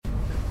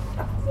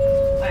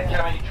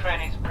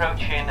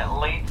approaching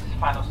Leeds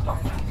final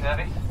stop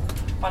service.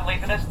 When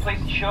leaving us, please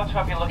ensure to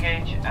have your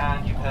luggage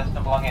and your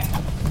personal belongings.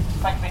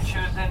 Thank you for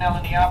choosing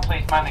LNER.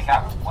 Please mind the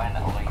gap when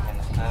leaving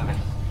the service.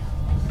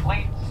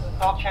 Leeds,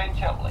 door change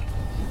at Leeds.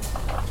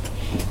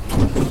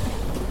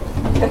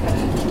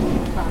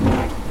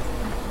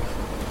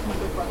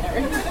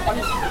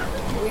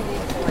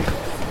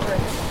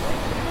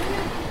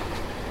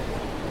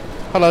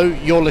 Hello,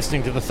 you're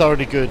listening to the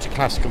Thoroughly Good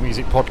Classical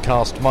Music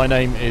Podcast. My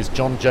name is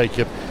John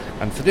Jacob,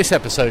 and for this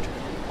episode,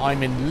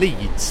 I'm in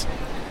Leeds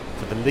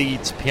for the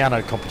Leeds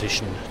Piano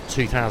Competition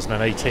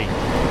 2018.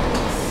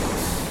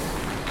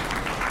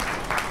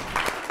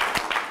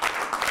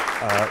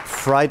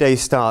 Friday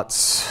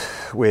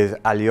starts with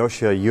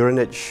Alyosha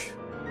Urinich.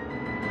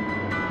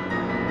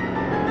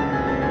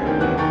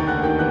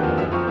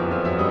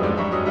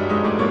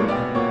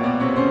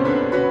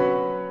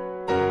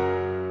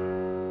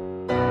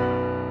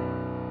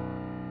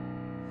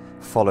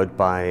 Followed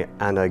by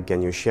Anna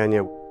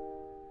Genyushenia.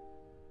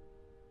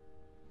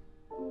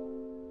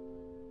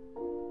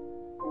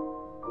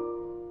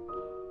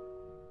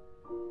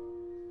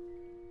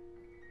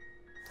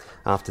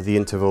 After the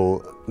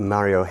interval,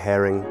 Mario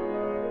Herring.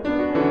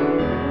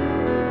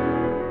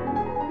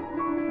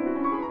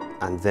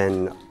 And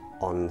then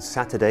on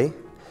Saturday,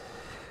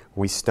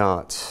 we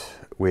start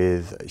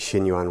with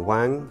Xinyuan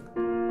Wang.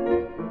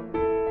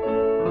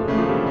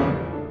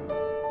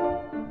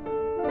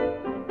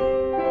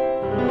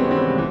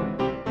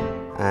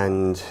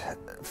 And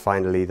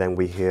finally, then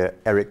we hear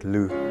Eric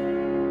Liu.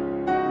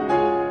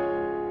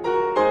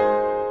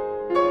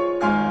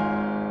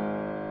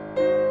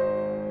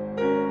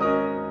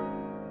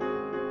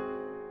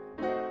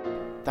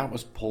 That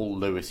was Paul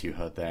Lewis you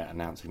heard there,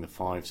 announcing the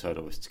 5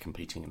 soloists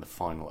competing in the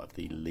final of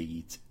the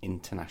Leeds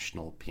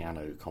International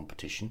Piano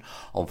Competition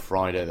on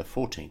Friday the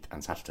 14th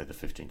and Saturday the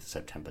 15th of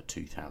September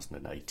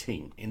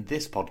 2018. In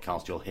this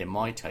podcast, you'll hear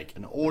my take,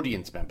 an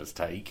audience member's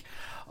take,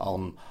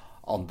 on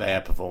their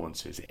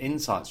performances,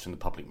 insights from the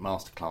public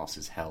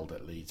masterclasses held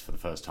at Leeds for the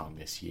first time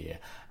this year,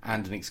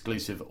 and an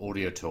exclusive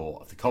audio tour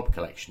of the Cobb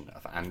collection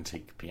of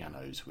antique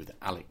pianos with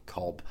Alec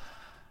Cobb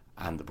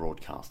and the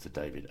broadcaster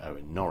David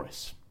Owen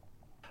Norris.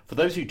 For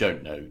those who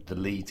don't know, the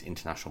Leeds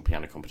International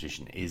Piano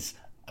Competition is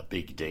a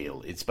big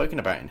deal. It's spoken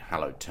about in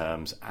hallowed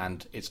terms,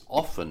 and it's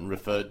often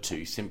referred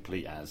to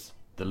simply as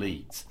the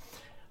Leeds,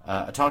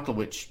 a title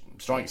which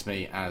strikes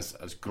me as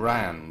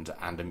grand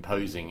and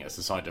imposing as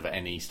the site of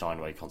any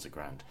Steinway concert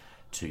grand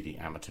to the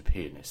amateur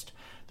pianist.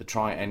 The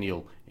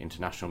triennial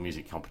international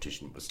music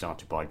competition was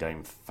started by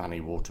Dame Fanny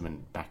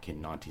Waterman back in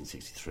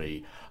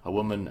 1963, a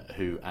woman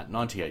who at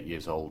 98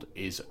 years old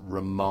is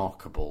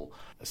remarkable,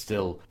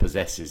 still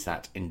possesses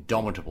that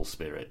indomitable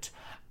spirit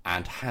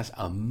and has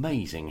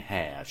amazing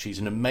hair. She's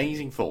an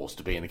amazing force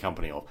to be in the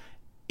company of,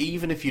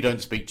 even if you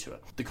don't speak to her.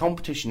 The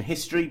competition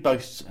history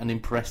boasts an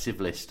impressive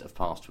list of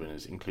past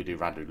winners, including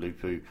Radu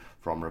Lupu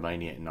from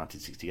Romania in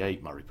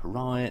 1968, Murray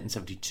Pariah in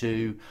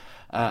 72,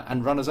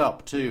 and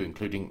runners-up too,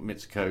 including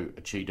Mitsuko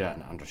Uchida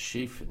and Andras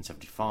Schiff in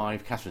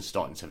 75, Catherine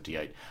Stott in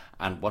 78,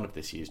 and one of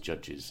this year's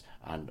judges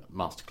and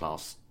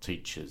masterclass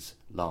teachers,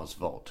 Lars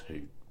Vought,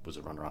 who was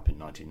a runner-up in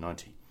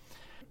 1990.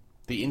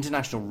 The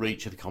international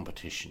reach of the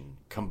competition,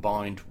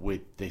 combined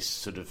with this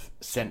sort of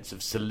sense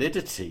of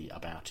solidity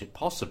about it,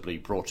 possibly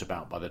brought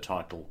about by the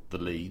title The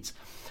Leeds,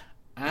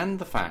 and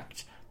the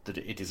fact that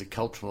it is a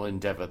cultural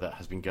endeavour that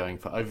has been going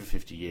for over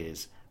 50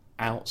 years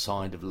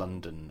outside of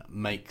London,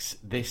 makes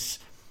this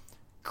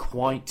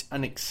quite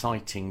an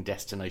exciting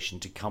destination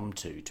to come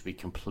to be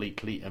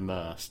completely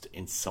immersed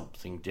in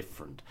something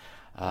different.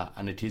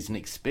 And it is an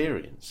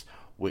experience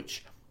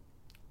which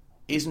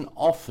isn't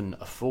often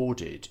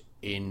afforded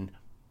in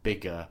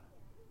bigger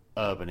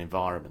urban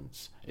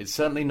environments. It's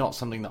certainly not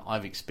something that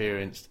I've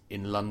experienced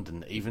in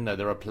London, even though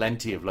there are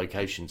plenty of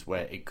locations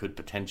where it could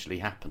potentially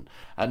happen.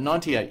 At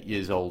 98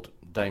 years old,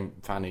 Dame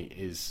Fanny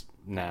is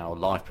now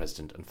live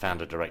president and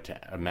founder director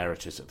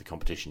emeritus of the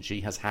competition.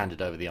 She has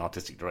handed over the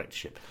artistic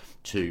directorship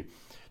to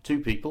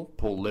two people,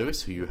 Paul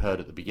Lewis, who you heard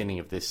at the beginning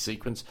of this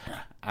sequence,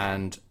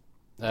 and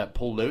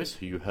Paul Lewis,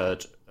 who you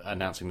heard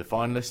announcing the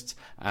finalists,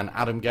 and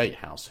Adam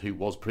Gatehouse, who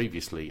was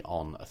previously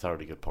on a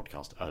Thoroughly Good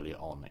podcast earlier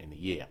on in the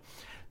year.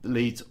 The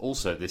Leeds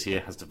also this year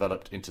has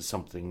developed into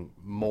something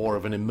more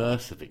of an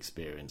immersive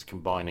experience,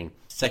 combining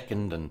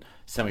second and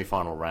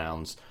semi-final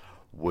rounds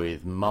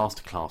with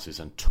masterclasses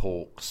and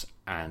talks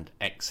and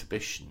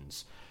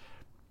exhibitions,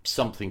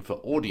 something for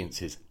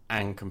audiences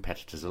and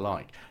competitors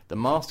alike. The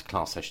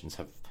masterclass sessions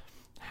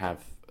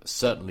have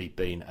certainly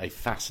been a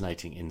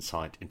fascinating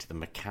insight into the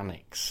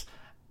mechanics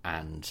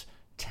and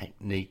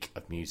technique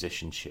of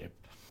musicianship.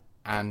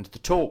 And the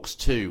talks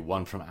too,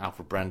 one from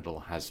Alfred Brendel,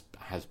 has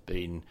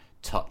been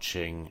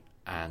touching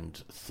and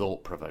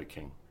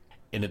thought-provoking.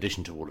 In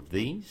addition to all of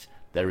these,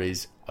 there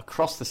is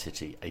across the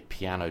city a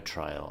piano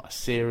trail, a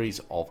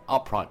series of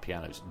upright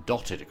pianos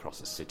dotted across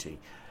the city,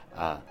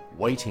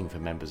 waiting for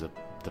members of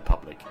the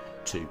public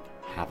to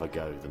have a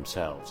go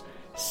themselves.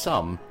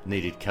 Some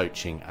needed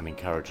coaching and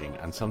encouraging,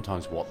 and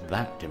sometimes what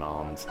that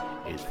demands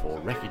is for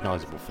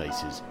recognisable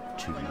faces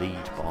to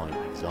lead by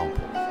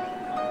example.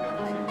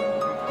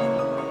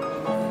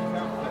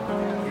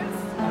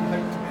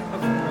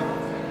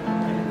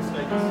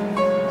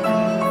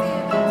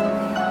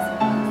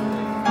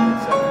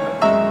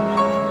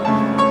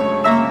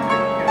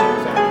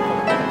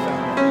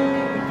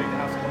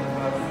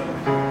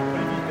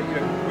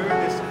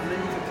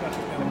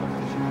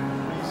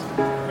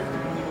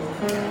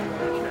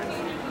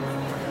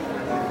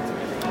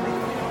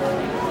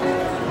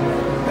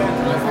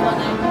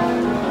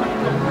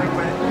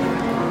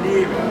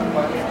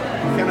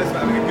 Pianists are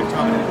having a good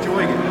time and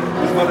enjoying it,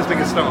 as well as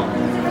being a star.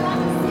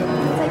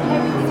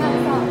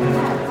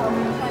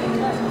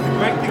 The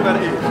great thing about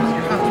it is you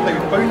have to play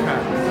with both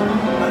hands.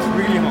 That's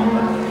really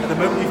hard. At the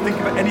moment you think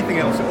about anything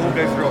else, it all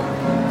goes wrong.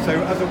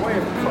 So as a way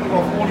of cutting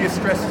off all your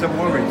stresses and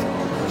worries,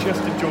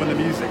 just enjoy the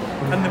music.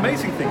 And the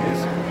amazing thing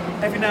is,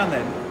 every now and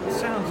then, it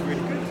sounds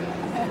really good.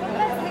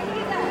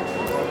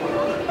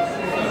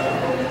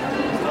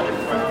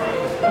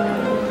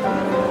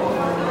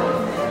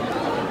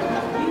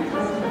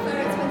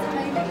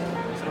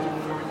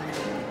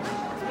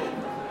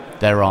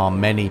 There are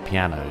many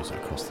pianos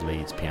across the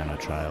Leeds Piano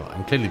Trail,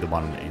 and clearly the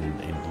one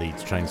in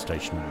Leeds train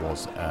station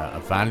was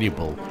a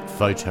valuable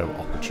photo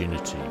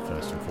opportunity,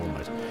 first and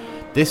foremost.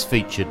 This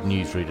featured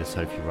newsreader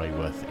Sophie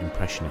Rayworth,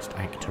 impressionist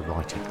actor,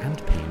 writer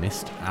and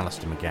pianist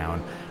Alistair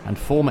McGowan, and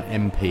former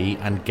MP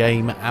and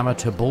game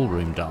amateur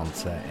ballroom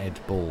dancer Ed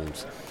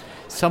Balls.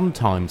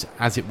 Sometimes,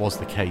 as it was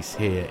the case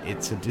here,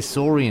 it's a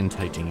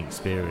disorientating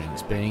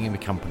experience being in the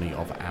company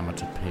of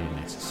amateur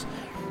pianists.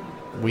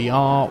 We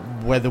are,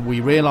 whether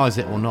we realise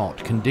it or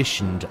not,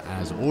 conditioned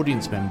as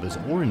audience members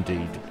or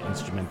indeed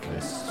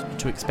instrumentalists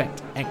to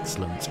expect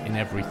excellence in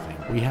everything.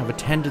 We have a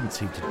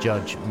tendency to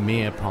judge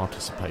mere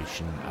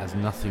participation as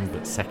nothing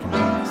but second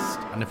best,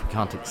 and if we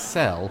can't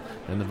excel,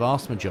 then the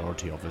vast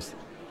majority of us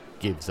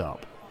gives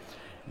up.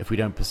 If we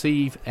don't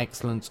perceive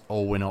excellence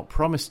or we're not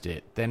promised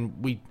it, then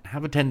we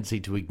have a tendency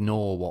to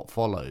ignore what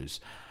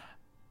follows.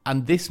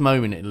 And this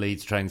moment at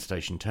Leeds train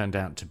station turned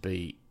out to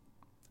be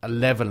a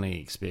levelling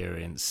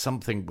experience,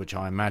 something which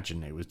I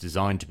imagine it was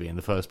designed to be in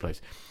the first place.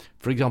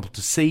 For example,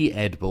 to see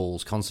Ed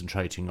Balls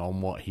concentrating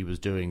on what he was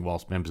doing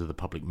whilst members of the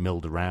public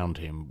milled around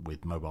him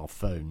with mobile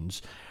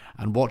phones,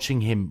 and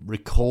watching him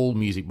recall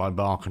music by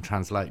Bach and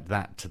translate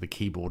that to the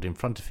keyboard in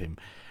front of him,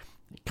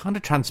 it kind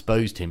of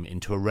transposed him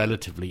into a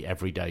relatively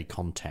everyday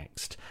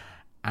context.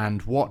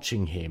 And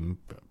watching him,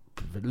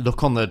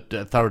 look on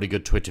the Thoroughly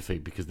Good Twitter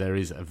feed, because there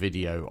is a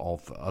video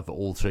of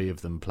all three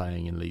of them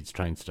playing in Leeds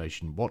train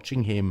station.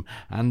 Watching him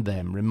and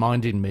them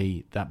reminded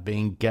me that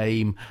being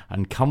game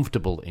and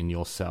comfortable in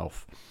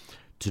yourself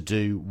to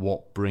do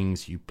what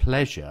brings you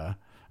pleasure,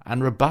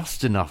 and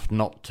robust enough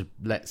not to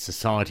let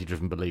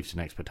society-driven beliefs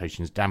and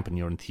expectations dampen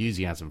your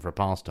enthusiasm for a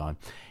pastime,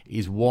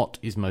 is what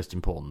is most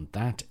important.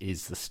 That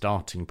is the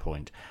starting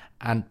point.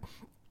 And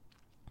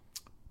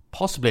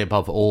possibly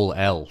above all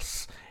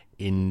else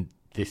in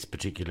this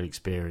particular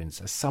experience,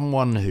 as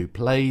someone who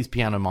plays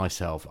piano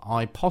myself,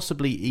 I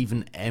possibly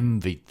even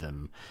envied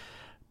them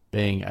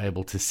being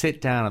able to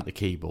sit down at the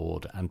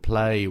keyboard and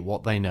play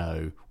what they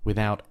know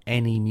without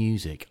any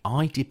music.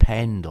 I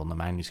depend on the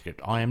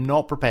manuscript. I am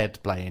not prepared to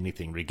play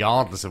anything,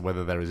 regardless of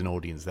whether there is an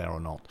audience there or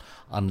not,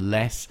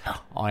 unless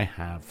I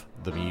have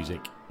the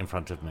music in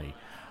front of me.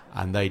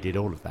 And they did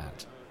all of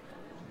that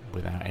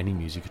without any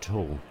music at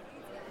all.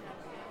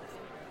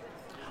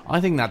 I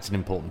think that's an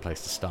important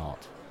place to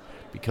start,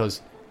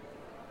 because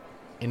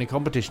in a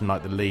competition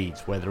like the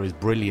Leeds, where there is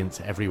brilliance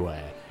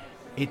everywhere,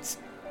 it's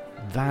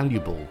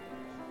valuable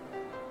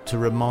to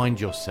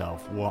remind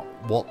yourself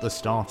what the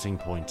starting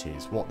point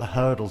is, what the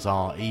hurdles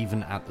are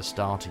even at the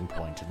starting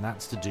point, and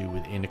that's to do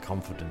with inner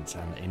confidence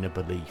and inner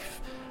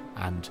belief,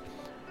 and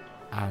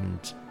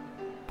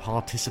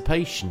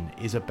participation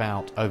is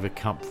about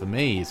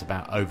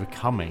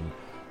overcoming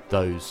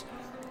those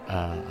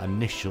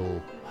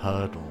initial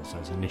hurdles,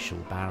 those initial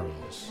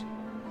barriers.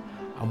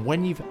 And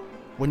when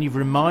you've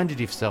reminded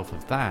yourself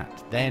of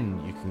that,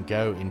 then you can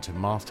go into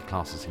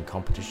masterclasses and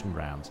competition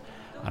rounds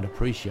and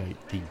appreciate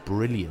the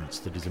brilliance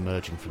that is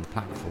emerging from the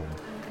platform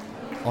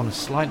on a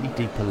slightly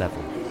deeper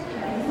level.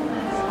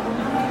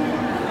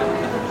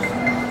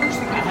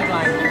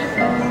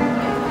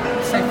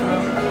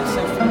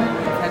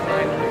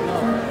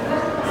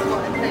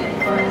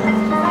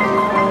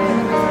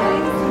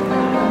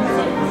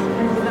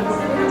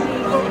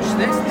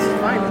 This is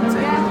fine, isn't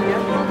it?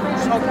 Yeah.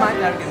 Just hold the mic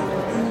there again.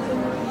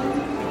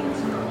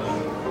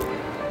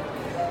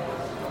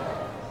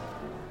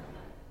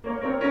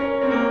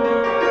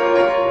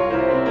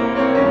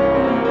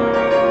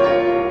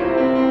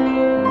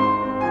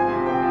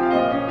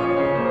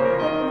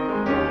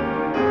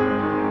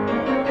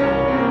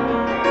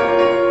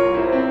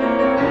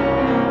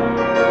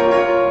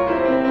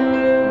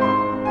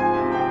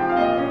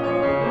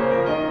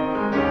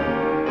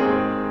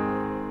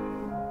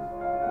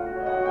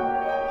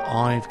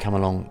 I've come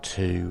along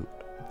to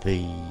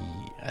the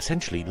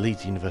essentially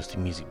Leeds University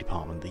Music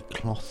Department, the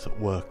Cloth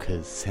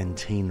Workers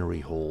Centenary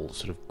Hall,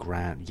 sort of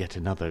yet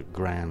another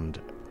grand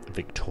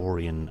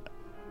Victorian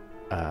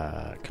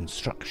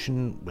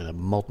construction with a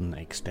modern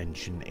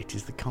extension. It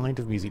is the kind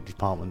of music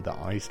department that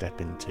I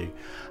step into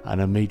and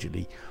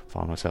immediately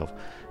find myself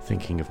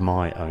thinking of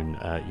my own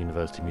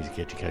university music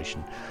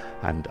education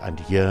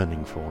and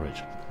yearning for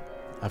it.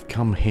 I've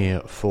come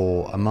here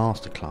for a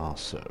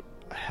masterclass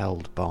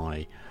held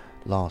by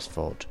Lars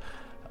Vod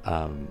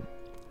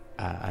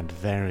and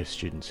various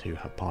students who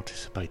have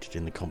participated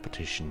in the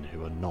competition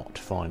who are not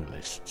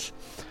finalists.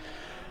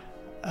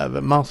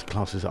 The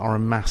masterclasses are a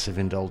massive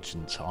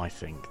indulgence, I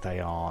think. They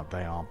are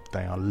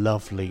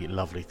lovely,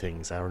 lovely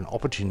things. They're an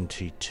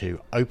opportunity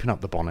to open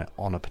up the bonnet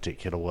on a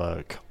particular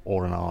work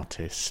or an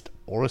artist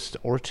or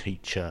a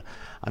teacher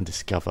and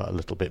discover a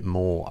little bit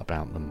more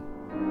about them.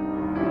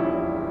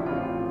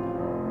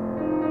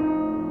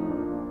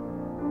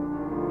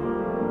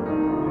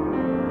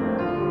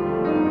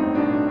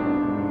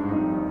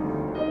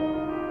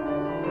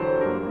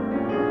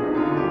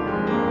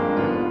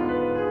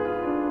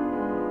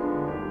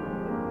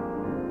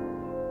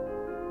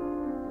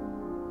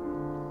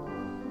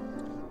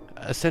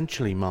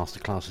 Essentially,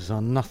 masterclasses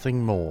are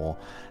nothing more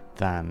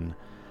than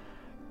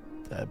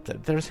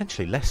they're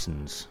essentially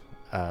lessons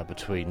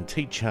between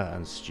teacher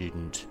and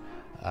student,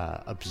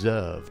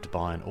 observed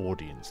by an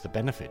audience. The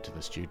benefit to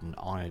the student,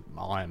 I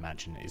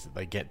imagine, is that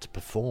they get to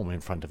perform in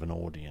front of an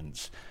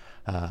audience,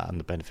 and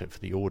the benefit for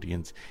the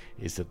audience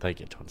is that they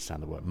get to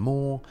understand the work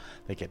more.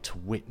 They get to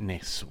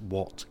witness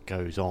what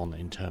goes on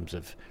in terms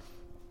of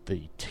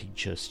the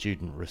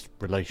teacher-student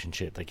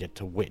relationship. They get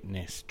to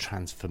witness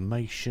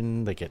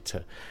transformation. They get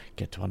to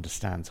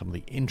understand some of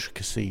the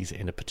intricacies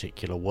in a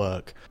particular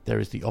work. There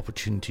is the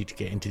opportunity to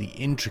get into the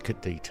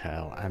intricate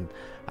detail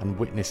and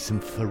witness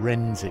some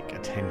forensic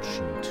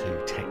attention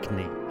to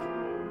technique.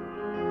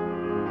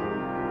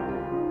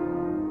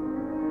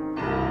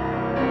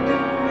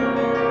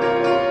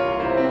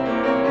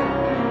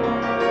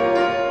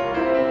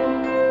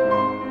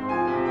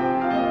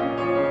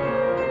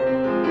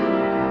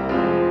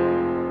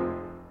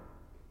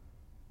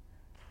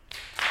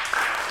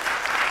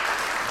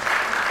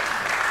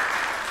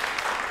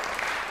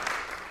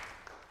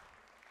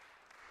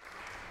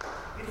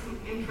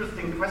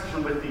 Interesting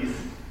question with these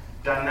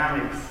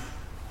dynamics.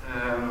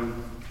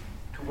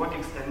 To what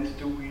extent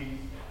do we,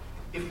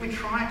 if we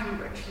try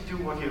to actually do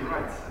what he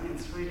writes, I mean,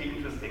 it's really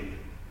interesting.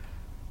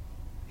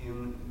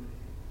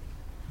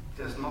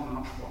 There's not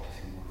much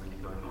fortissimo really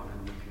going on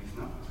in the piece,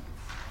 no?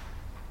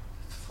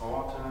 It's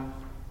thought,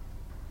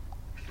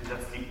 actually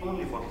that's the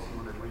only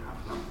fortissimo that we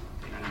have, no?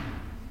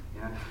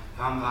 Yeah.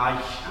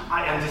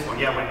 And this one,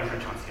 yeah, when you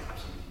return, yeah,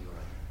 absolutely, you're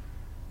right.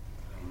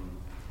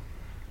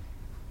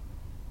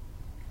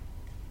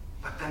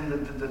 But then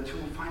the two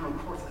final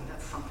chords, and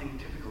that's something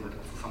typical, that's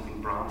also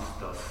something Brahms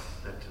does,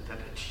 that a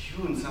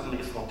tune suddenly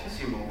is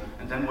fortissimo,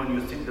 and then when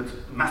you think it's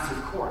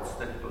massive chords,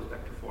 then it goes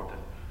back to forte.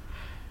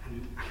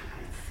 And I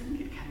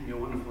think it can be a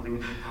wonderful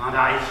thing. And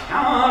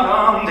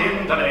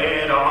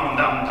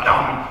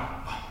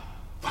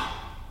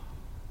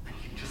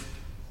you just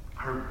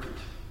are a bit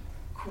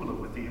cooler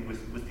with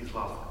these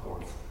last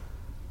chords.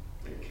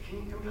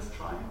 Can you just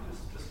try?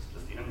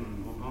 Just the end.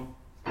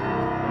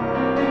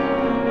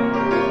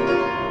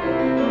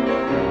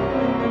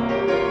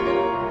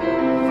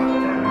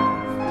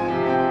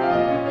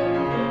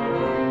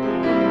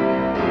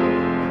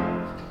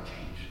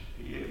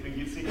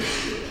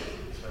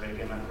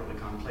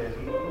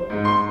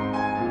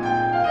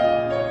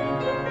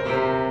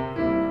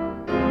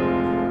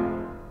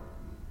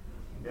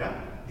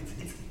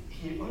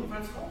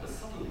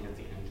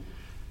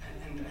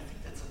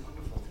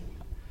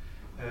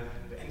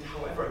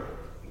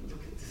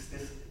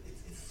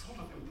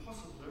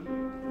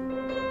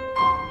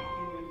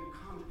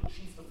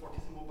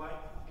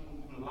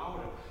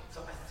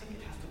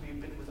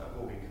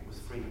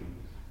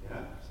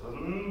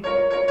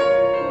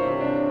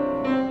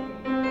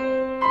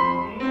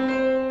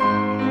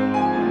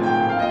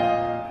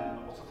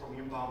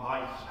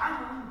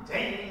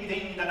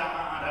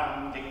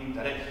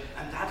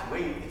 And that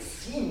way it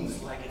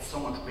seems like it's so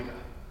much bigger.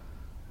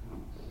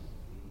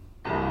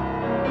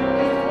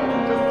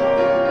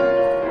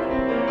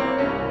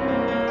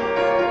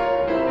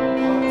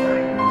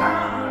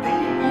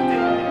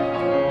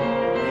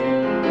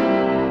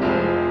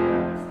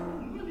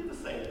 Nearly the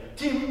same.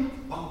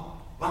 Tim,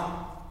 wow,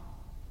 wow.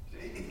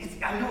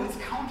 I know it's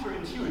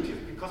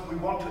counterintuitive because we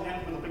want to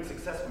end with a big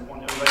success. We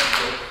want everybody to,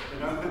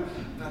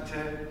 but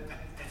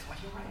that's what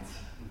he writes.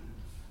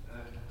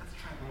 Let's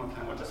try it one more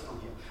time, or just from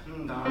here.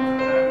 Wonderful.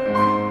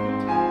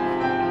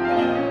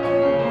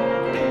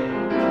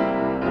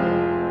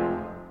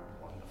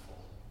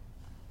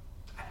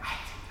 I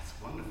think that's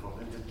wonderful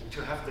to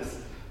have this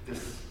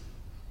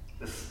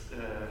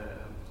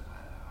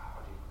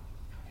how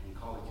can you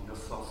call it?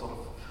 Some sort of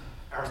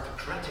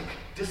aristocratic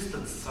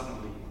distance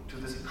suddenly to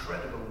this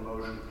incredible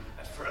emotion.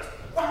 At first,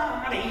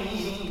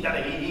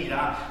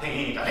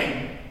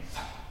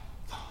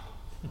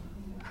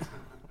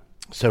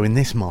 So in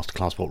this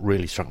masterclass, what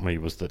really struck me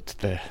was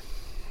that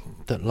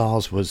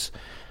Lars was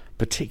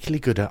particularly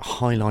good at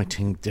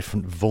highlighting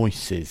different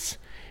voices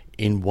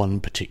in one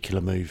particular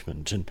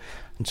movement, and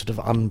sort of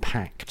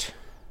unpacked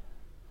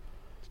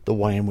the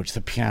way in which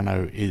the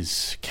piano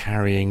is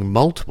carrying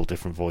multiple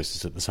different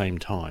voices at the same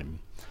time.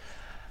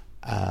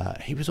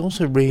 He was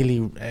also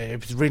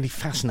it was really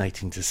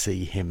fascinating to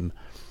see him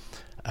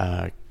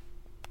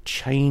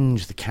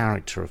change the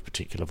character of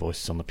particular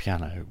voices on the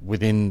piano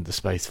within the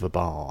space of a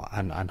bar,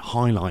 and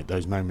highlight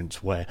those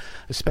moments where,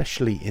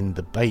 especially in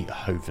the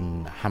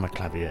Beethoven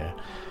Hammerklavier,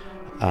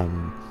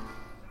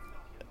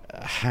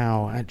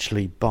 how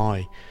actually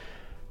by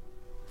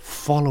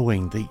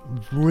following the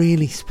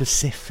really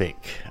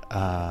specific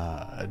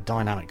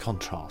dynamic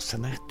contrasts,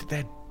 and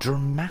they're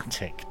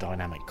dramatic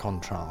dynamic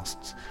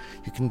contrasts,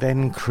 you can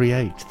then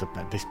create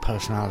this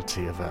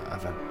personality of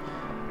an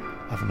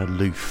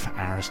aloof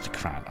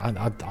aristocrat.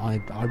 I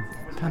found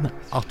it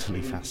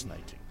utterly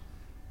fascinating.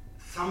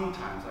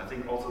 Sometimes I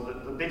think also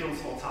the Beethoven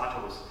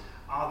sforzatos,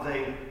 are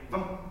they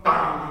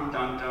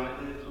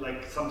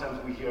like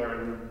sometimes we hear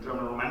in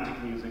German romantic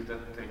music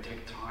that they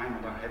take time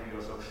and are heavy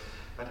or so,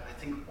 but I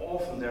think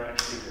often they're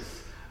actually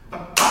this. I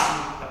think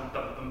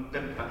that's one of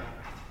them,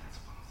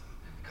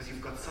 because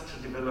you've got such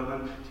a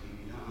development.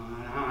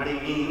 I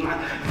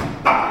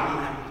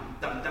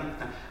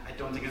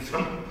don't think it's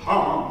but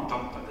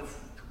it's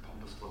too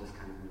pompous for this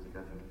kind of music, I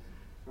think.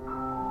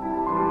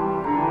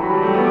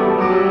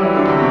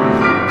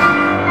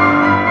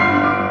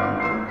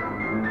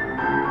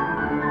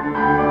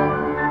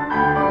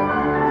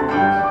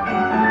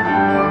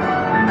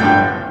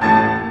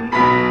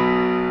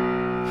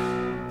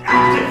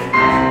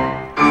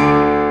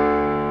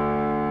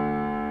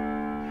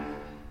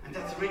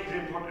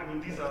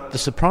 The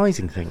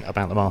surprising thing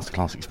about the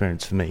masterclass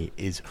experience for me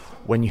is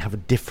when you have a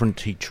different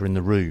teacher in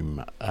the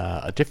room,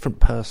 a different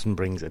person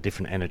brings a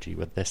different energy,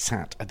 whether they're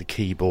sat at the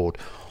keyboard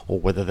or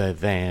whether they're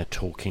there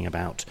talking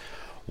about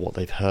what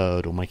they've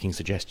heard or making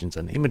suggestions.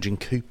 And Imogen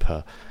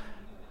Cooper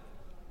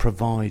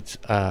provides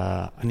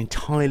an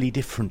entirely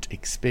different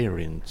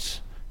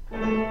experience.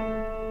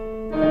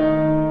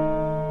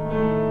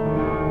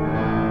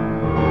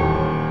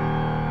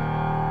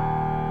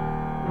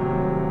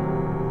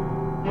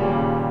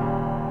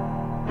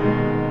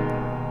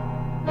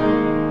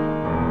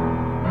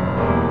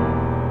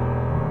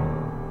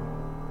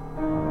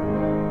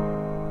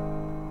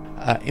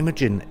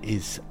 Imogen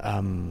is,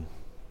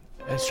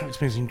 it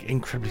strikes me as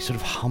incredibly sort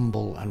of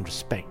humble and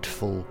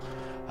respectful,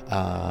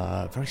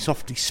 very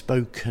softly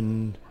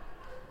spoken,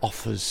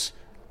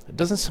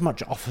 doesn't so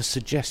much offer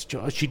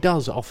suggestions. She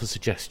does offer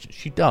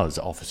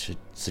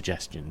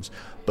suggestions,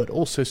 but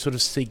also sort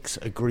of seeks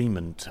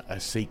agreement,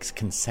 seeks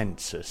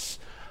consensus,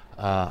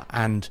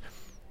 and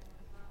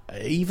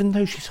even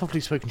though she's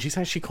softly spoken, she's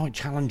actually quite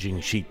challenging.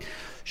 She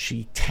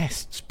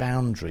tests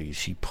boundaries.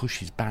 She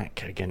pushes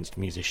back against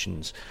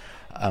musicians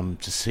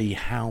to see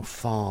how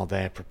far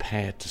they're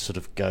prepared to sort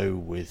of go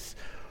with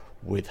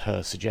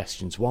her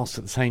suggestions, whilst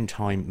at the same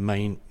time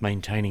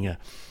maintaining a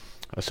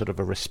sort of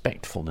a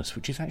respectfulness,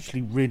 which is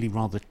actually really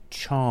rather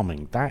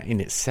charming. That in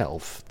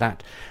itself,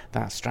 that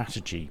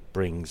strategy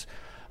brings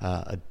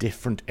a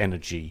different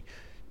energy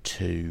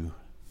to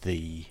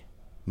the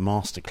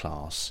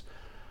masterclass,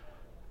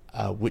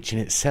 which in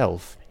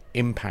itself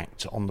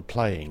impacts on the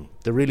playing.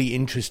 The really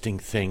interesting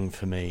thing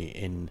for me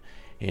in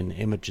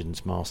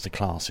Imogen's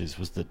masterclasses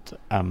was that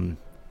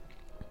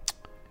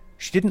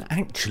she didn't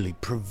actually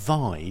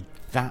provide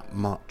that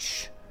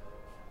much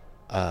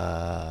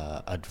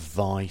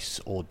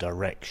advice or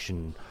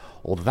direction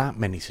or that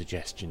many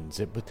suggestions.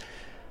 It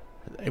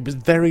was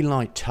very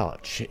light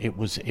touch. It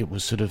was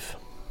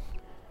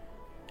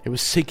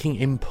seeking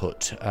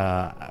input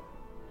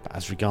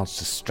as regards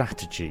to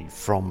strategy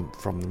from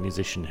the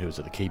musician who was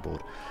at the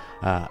keyboard,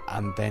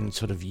 and then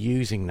sort of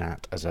using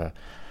that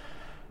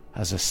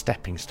as a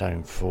stepping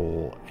stone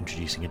for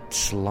introducing a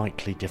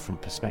slightly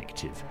different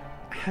perspective.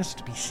 It has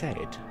to be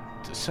said,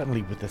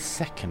 certainly with the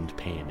second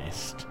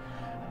pianist,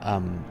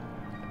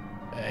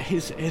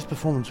 his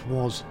performance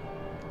was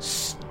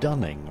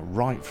stunning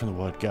right from the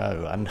word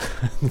go. And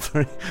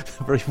the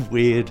very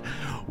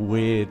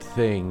weird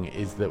thing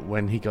is that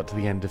when he got to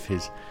the end of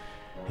his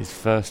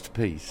first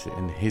piece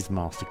in his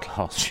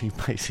masterclass, she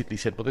basically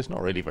said, "Well, there's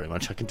not really very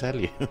much I can tell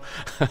you,"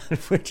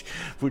 which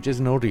as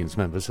an audience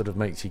member sort of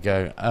makes you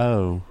go,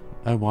 "Oh,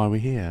 why are we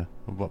here?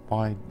 Why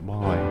are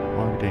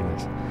we doing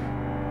this?"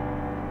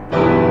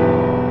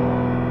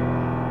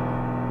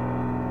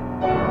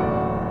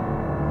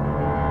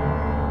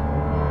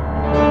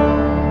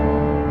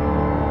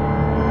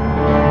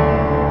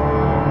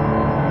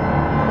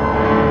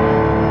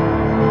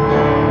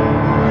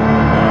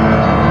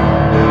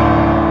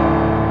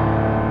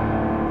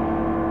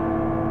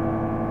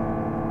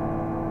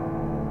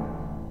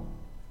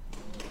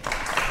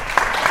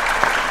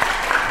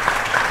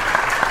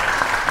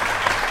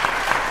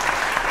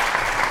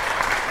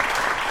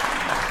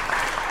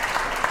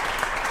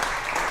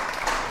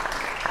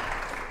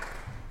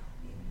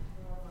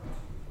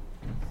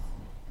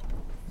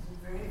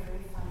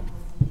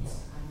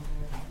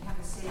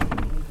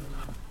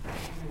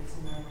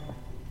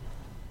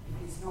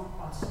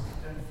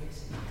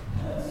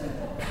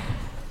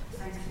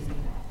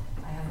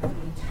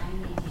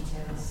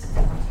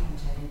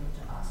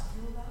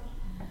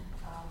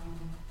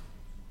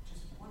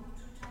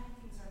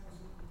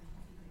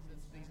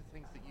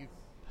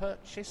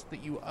 purchased,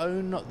 that you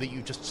own, that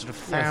you just sort of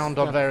found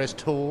on various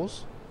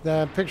tours?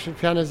 They're picture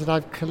pianos that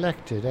I've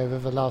collected over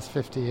the last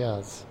 50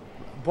 years.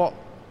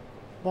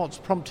 What's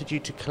prompted you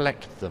to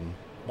collect them?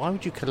 Why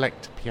would you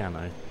collect a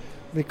piano?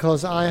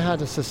 Because I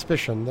had a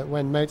suspicion that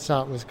when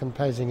Mozart was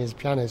composing his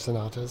piano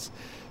sonatas,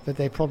 that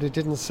they probably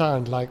didn't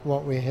sound like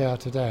what we hear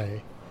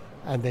today,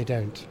 and they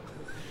don't.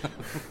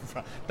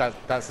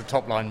 That's the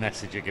top line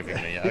message you're giving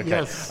me. Okay.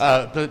 Yes.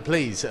 But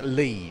please,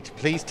 lead.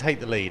 Please take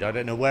the lead. I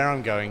don't know where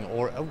I'm going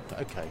or... Oh,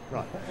 okay,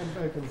 right. And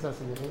Open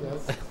Sesame,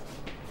 yes.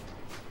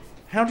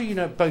 How do you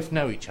both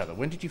know each other?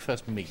 When did you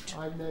first meet?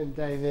 I've known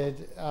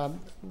David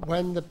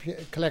when the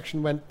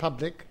collection went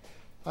public.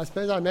 I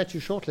suppose I met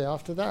you shortly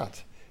after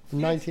that, in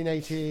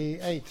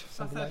 1988,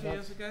 something like that. 30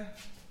 years ago,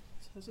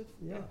 is it?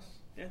 Yes.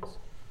 Yes.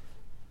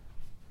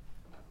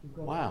 You've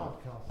got a Wow.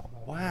 podcast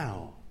about it.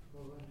 Wow.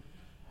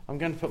 I'm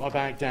going to put my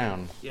bag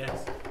down.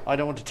 Yes. I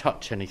don't want to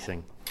touch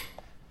anything.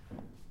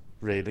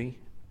 Really?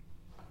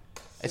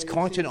 It's you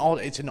quite see- an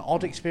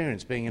odd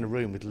experience being in a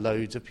room with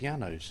loads of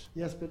pianos.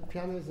 Yes, but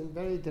pianos in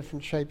very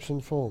different shapes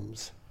and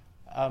forms.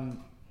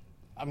 I'm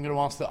going to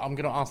ask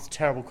the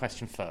terrible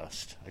question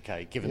first.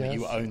 Okay, given that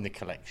you Yes. own the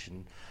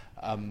collection,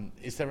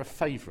 is there a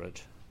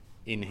favourite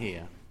in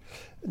here?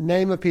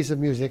 Name a piece of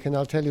music and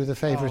I'll tell you the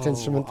favourite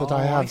instrument that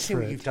I have I see for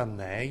what it. you've done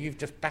there. You've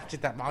just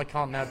batted that. I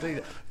can't now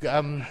do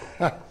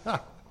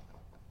that.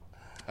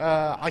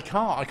 I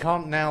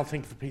can't now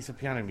think of a piece of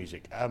piano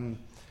music.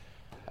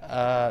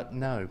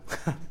 No.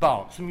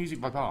 Bach. Some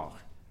music by Bach.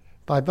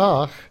 By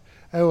Bach,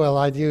 oh well,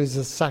 I'd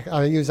use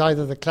I use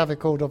either the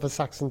clavichord or the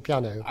Saxon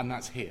piano. And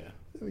that's here.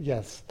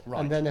 Yes. Right.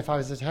 And then if I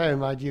was at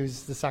home, I'd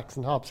use the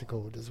Saxon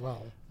harpsichord as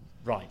well.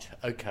 Right.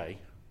 Okay.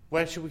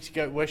 Where should we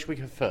go? Where should we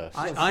go first?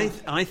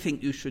 I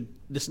think you should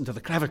listen to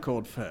the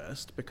clavichord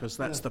first, because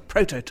that's the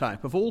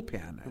prototype of all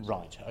pianos.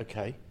 Right.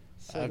 Okay.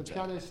 So the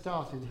piano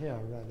started here,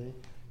 really,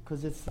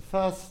 because it's the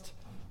first,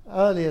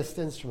 earliest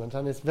instrument,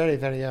 and it's very,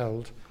 very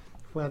old,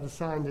 where the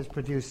sound is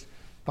produced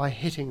by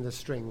hitting the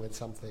string with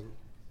something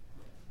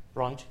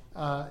Right.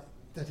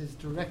 that is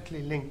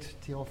directly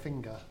linked to your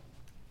finger.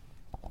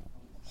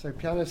 So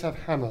pianos have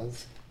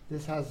hammers.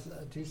 This has,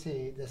 do you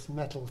see this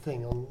metal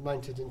thing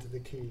mounted into the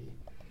key?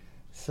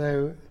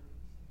 So,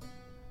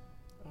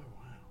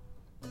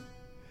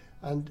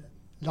 and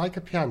like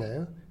a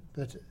piano,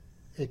 but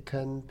it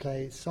can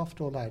play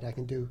soft or loud. I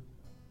can do.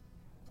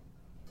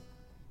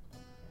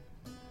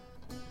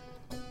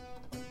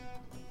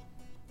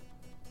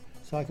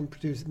 So I can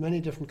produce many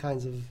different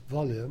kinds of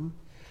volume,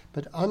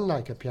 but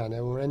unlike a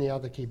piano or any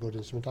other keyboard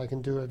instrument, I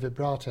can do a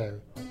vibrato.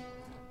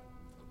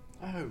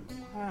 Oh,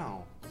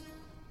 wow.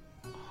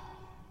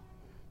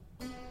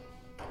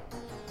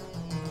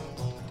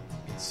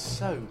 It's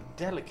so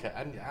delicate.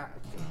 And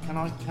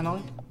can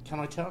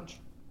I touch?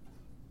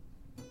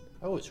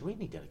 Oh, it's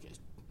really delicate.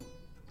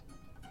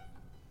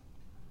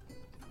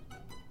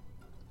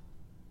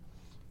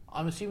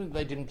 I'm assuming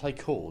they didn't play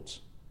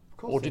chords. Of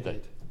course Or did they?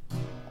 did.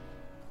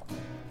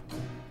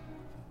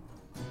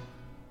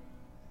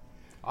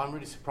 I'm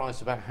really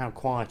surprised about how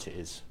quiet it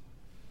is.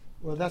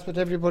 Well, that's what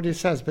everybody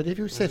says, but if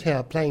you sit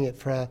here playing it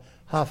for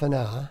half an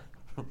hour,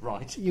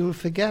 Right. you will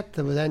forget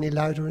there was any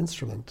louder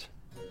instrument.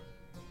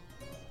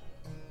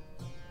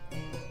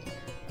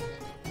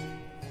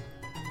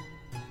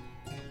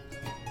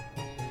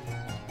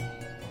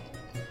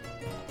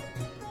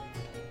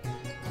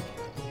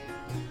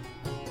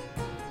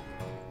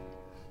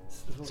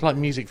 It's like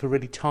music for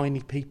really tiny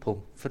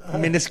people, for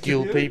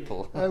minuscule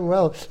people. Oh,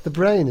 well, the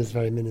brain is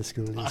very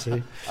minuscule, you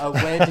see.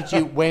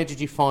 Where did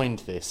you find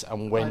this,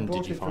 and I when bought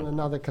did you it from find it?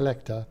 another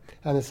collector,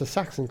 and it's a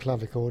Saxon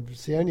clavichord.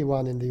 It's the only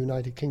one in the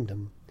United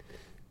Kingdom.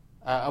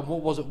 And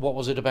what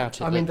was it about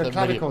it? I mean, the that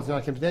really- clavichord's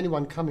not the only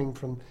one coming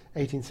from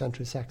 18th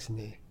century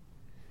Saxony.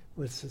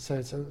 So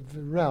it's a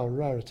rare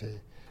rarity.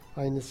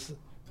 I mean, it's...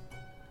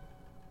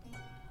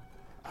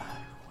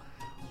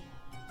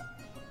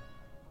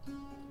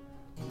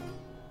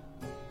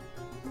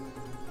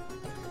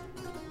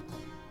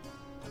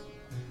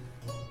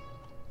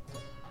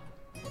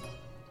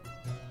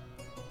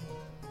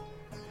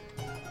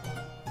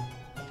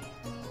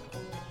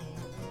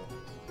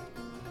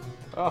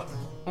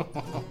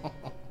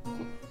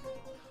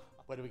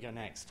 Where do we go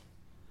next?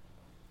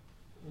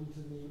 into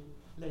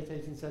the late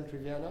 18th century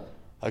Vienna.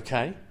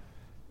 Okay.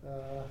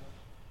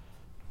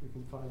 We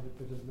can find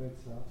a bit of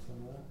Mozart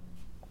somewhere.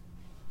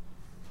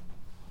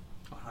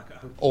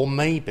 Or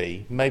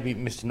maybe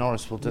Mr.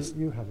 Norris will just...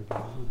 You have a go.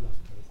 You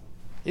must play something.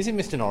 Is it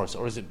Mr. Norris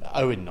or is it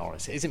Owen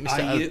Norris? Is it Mr.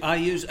 Owen? I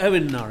use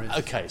Owen Norris.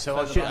 Okay, so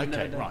I that should... I've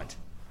Okay, never done. right.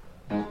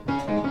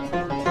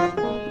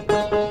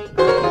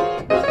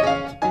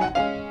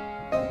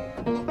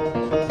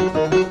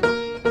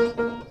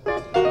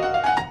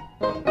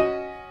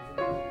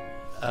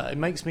 It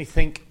makes me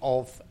think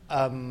of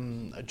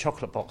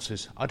chocolate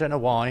boxes. I don't know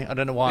why. I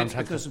don't know why It's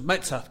because of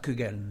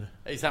Mozartkugeln.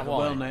 Is that the why?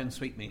 well-known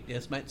sweetmeat.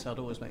 Yes, Mozart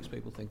always makes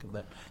people think of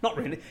that. Not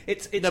really.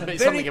 It's No, a but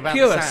it's very something about the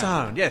pure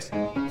sound. sound. Yes.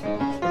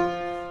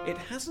 It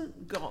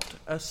hasn't got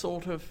a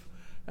sort of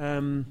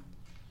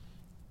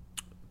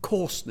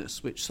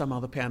coarseness which some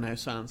other piano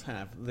sounds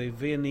have. The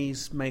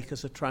Viennese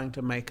makers are trying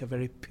to make a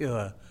very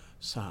pure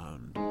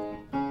sound.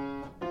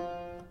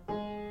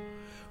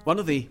 One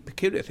of the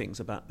peculiar things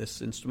about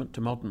this instrument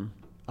to modern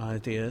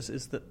ideas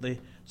is that the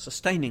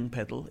sustaining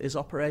pedal is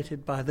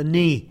operated by the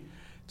knee.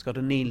 It's got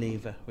a knee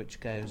lever which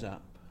goes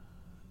up.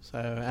 So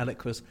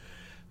Alec was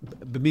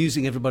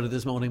bemusing everybody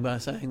this morning by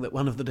saying that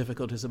one of the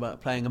difficulties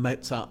about playing a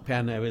Mozart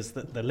piano is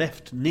that the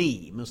left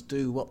knee must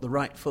do what the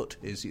right foot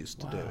is used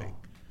to doing.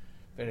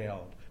 Very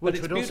odd.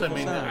 Which But would it's also mean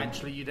beautiful that sound.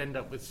 actually you'd end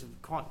up with some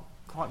quite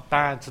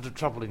bad sort of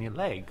trouble in your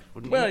leg,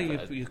 wouldn't Well, you?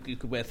 you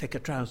could wear thicker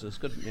trousers,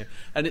 couldn't you?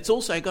 And it's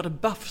also got a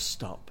buff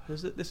stop.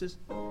 Is it? This is.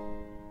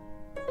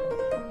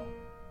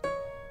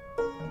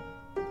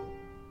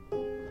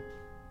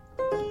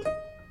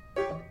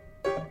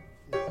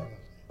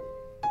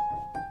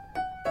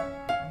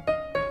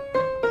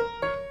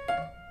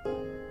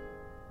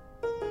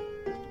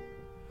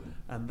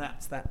 And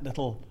that's that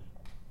little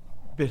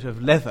bit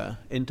of leather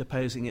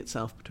interposing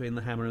itself between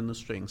the hammer and the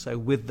string. So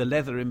with the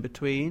leather in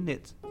between,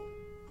 it's...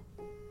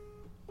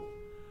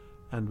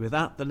 And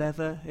without the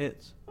leather,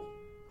 it's...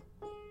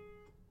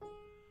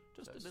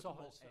 Just a little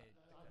more edge.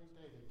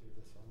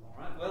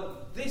 All right,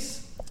 well,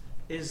 this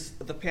is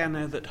the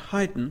piano that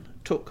Haydn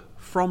took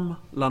from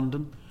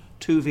London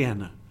to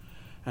Vienna.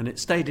 And it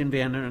stayed in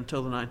Vienna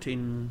until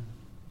the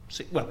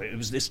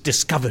it's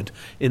discovered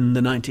in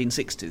the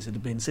 1960s. It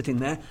had been sitting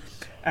there.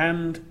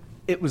 And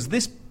it was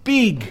this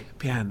big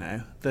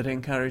piano that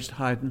encouraged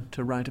Haydn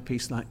to write a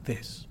piece like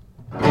this.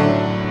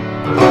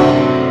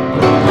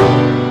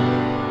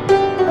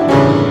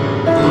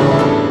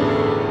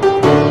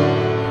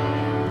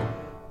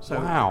 So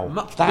Wow,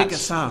 much bigger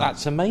sound.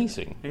 That's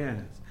amazing.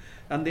 Yes.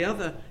 And the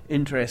other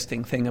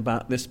interesting thing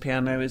about this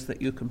piano is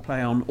that you can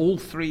play on all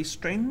three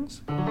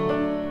strings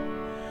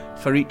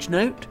for each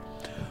note,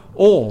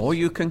 or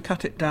you can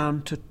cut it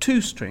down to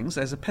two strings.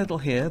 There's a pedal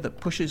here that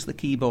pushes the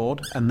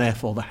keyboard and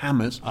therefore the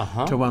hammers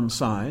to one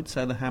side,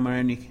 so the hammer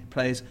only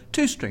plays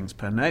two strings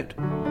per note.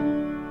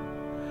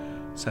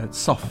 So it's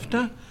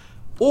softer.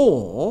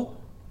 Or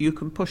you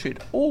can push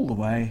it all the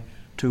way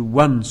to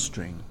one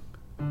string,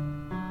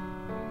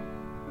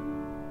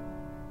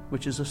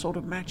 which is a sort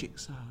of magic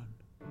sound.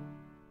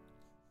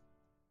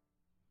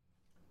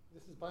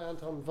 This is by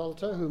Anton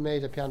Walter, who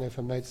made a piano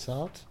for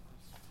Mozart.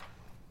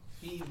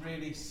 He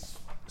really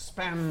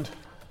spanned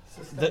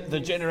the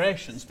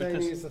generations. Stony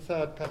Because is the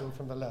third pedal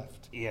from the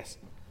left. yes,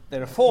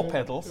 there are four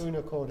pedals.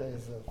 Una corda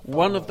is the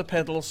One of the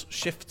pedals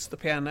shifts the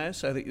piano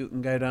so that you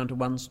can go down to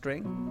one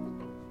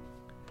string.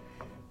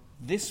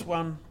 This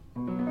one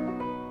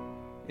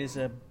is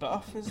a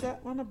buff. Is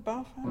that one a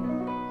buff?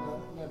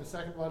 no, the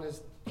second one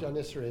is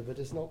Janissary, but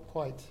it's not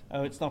quite.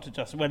 Oh, it's not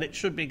adjusted. Well, it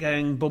should be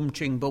going bum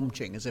ching,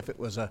 as if it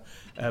was a.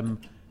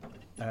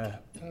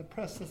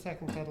 Press the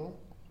second pedal.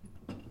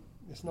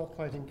 It's not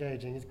quite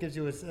engaging. It gives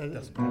you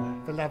the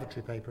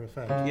lavatory paper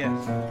effect.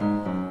 Yes.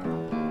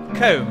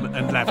 Comb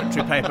and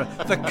lavatory paper.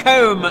 The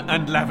comb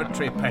and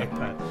lavatory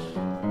paper.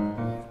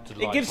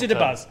 It gives it a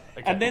buzz.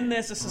 Okay. And then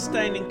there's a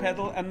sustaining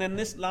pedal, and then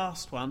this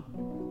last one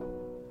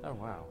Oh,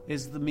 wow.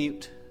 is the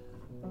mute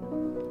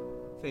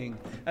thing.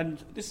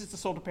 And this is the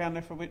sort of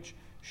piano for which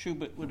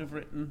Schubert would have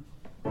written.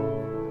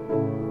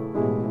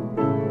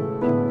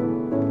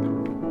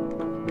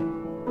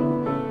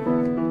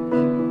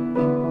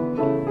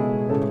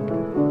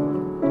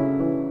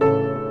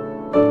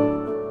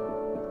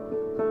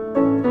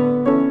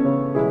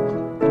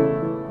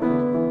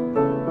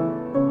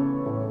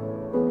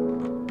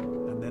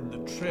 And then the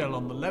trill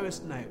on the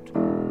lowest note.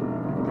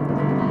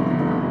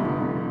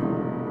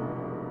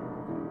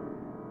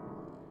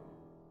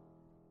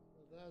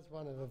 There's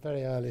one of the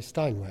very early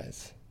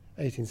Steinways,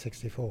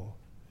 1864.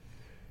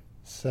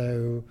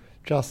 So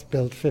just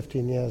built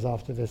 15 years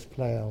after this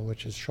Pleyel,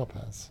 which is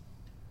Chopin's.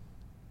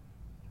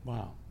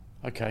 Wow.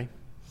 Okay.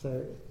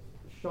 So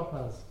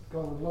Chopin's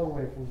gone a long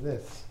way from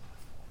this.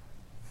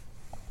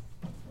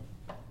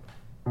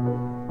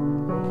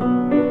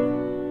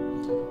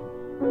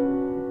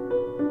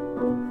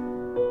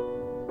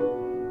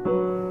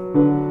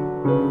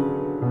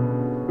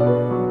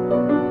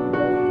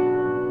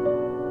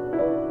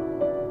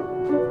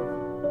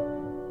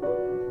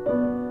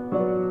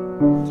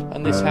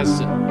 And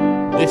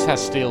this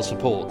has steel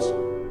supports,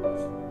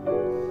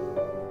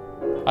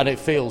 and it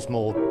feels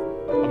more.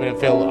 I mean, I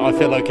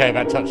feel okay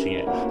about touching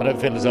it. I don't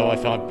feel as though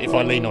if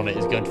I lean on it,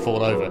 it's going to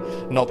fall over.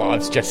 Not that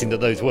I'm suggesting that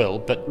those will,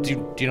 but do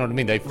you know what I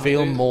mean? They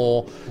feel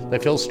more. They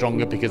feel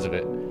stronger because of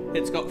it.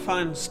 It's got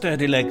fine,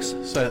 sturdy legs,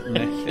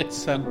 certainly.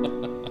 It's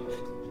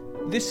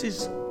this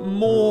is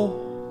more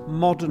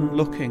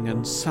modern-looking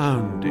and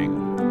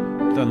sounding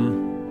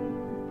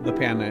than the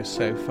piano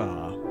so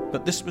far.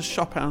 But this was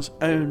Chopin's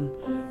own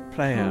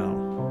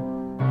Pleyel.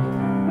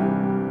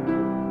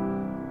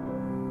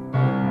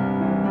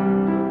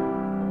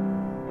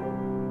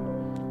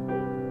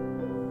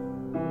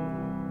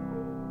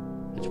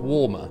 It's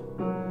warmer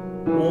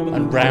Warmer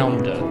and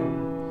rounder.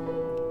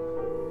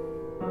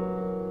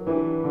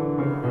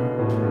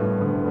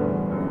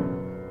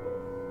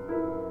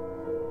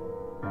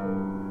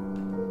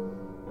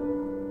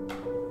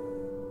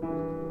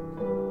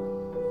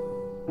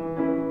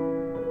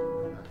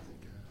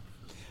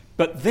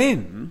 But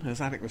then, as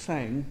Alec was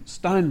saying,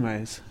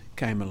 Steinways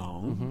came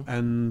along,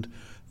 and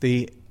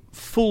the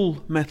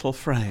full metal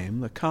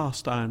frame, the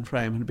cast iron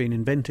frame, had been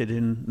invented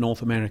in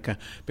North America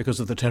because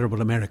of the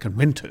terrible American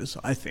winters,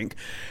 I think,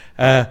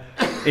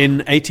 in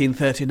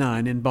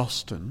 1839 in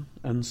Boston,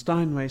 and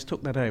Steinways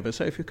took that over.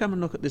 So if you come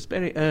and look at this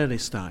very early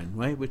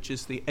Steinway, which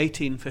is the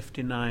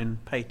 1859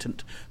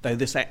 patent, though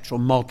this actual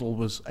model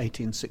was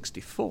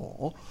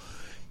 1864,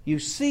 you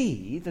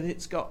see that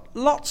it's got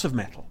lots of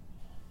metal.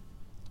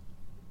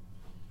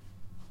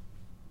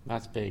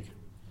 That's big.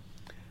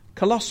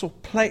 Colossal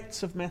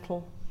plates of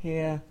metal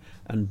here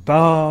and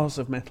bars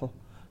of metal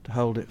to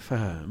hold it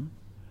firm.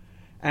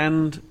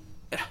 And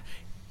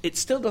it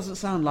still doesn't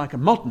sound like a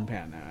modern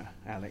piano,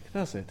 Alec,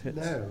 does it?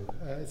 No,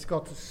 it's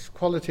got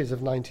qualities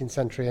of 19th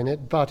century in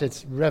it, but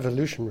it's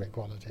revolutionary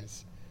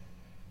qualities.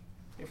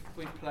 If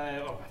we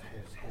play... Oh,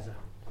 here's a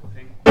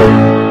thing.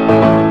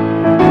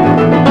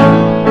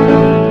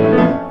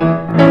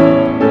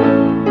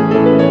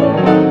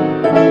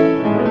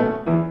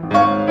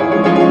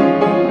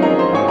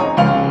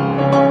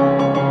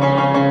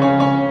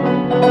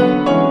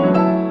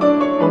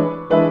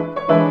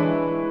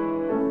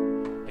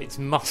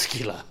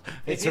 Muscular.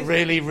 It's a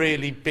really,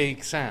 really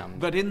big sound.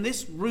 But in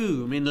this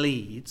room in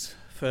Leeds,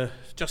 for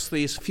just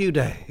these few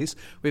days,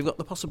 we've got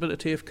the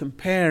possibility of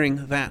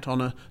comparing that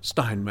on a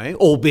Steinway,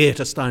 albeit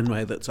a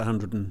Steinway that's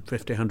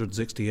 150,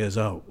 160 years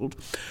old,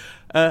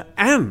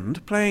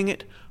 and playing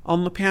it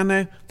on the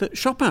piano that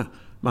Chopin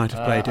might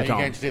have played it on. Are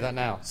you going to do that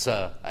now,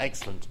 sir?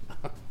 Excellent.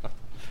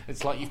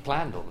 It's like you've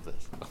planned all of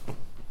this.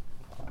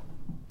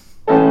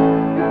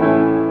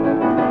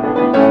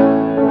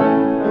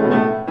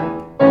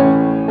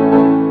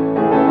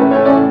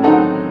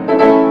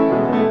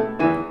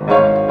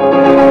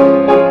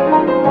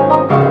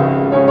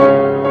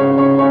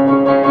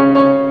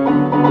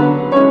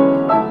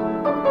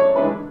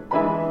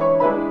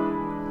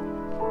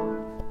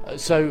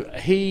 So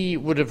he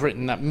would have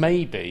written that,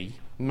 maybe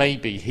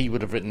he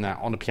would have written that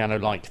on a piano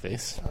like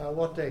this.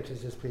 What date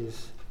is this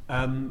piece?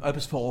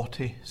 Opus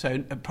 40, so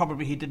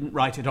probably he didn't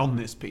write it on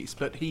this piece,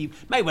 but he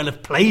may well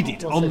have played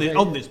it on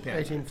this piano.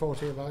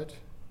 1840 about?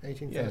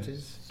 1830s?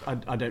 Yes.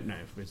 I don't know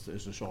if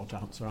there's a short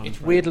answer. It's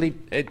weirdly,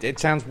 it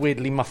sounds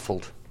weirdly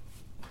muffled.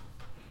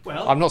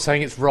 Well, I'm not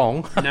saying it's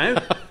wrong. No.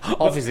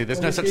 Obviously,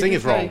 there's no such thing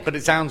as wrong, but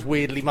it sounds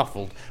weirdly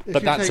muffled. If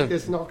But you that's take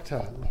this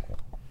nocturne,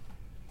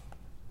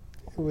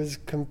 it was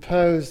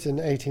composed in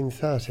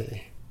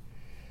 1830,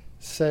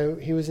 so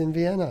he was in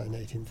Vienna in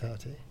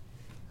 1830,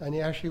 and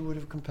he actually would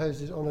have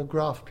composed it on a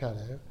Graf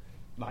piano.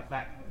 like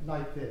that.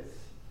 Like this.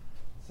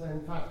 So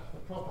in fact, the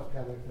proper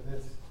piano for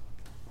this,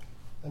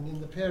 and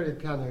in the period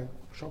piano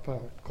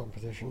Chopin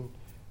composition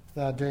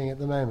they're doing at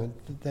the moment,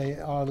 they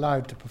are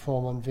allowed to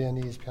perform on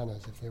Viennese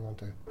pianos if they want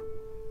to.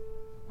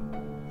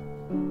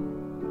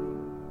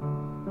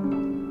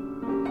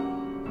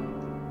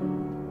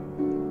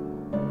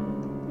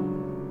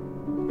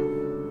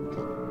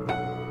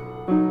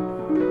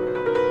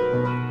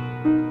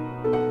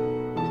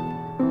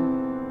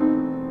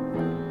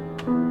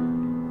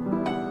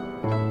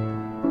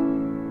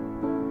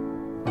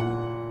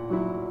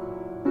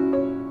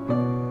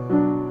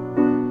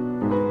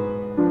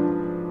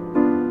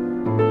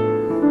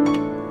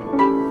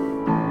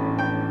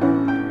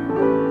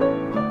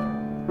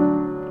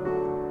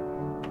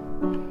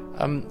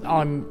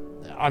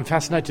 I'm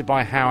fascinated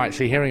by how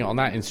actually hearing it on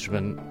that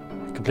instrument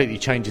completely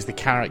changes the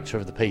character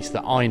of the piece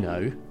that I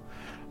know.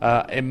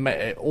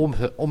 It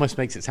almost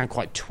makes it sound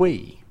quite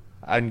twee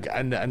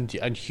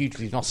and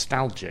hugely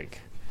nostalgic.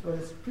 Well,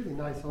 it's pretty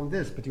nice on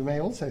this, but you may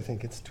also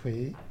think it's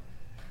twee.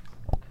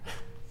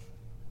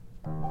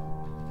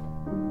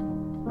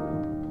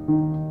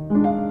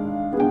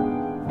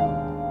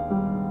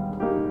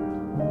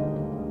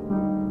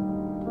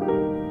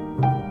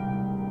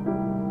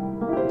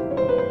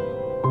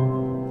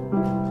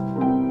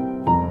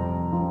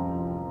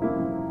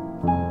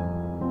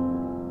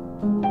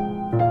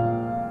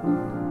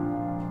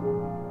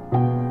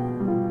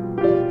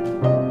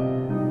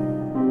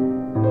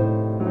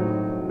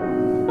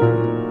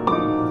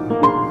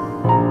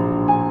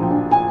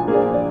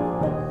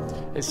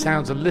 It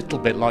sounds a little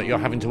bit like you're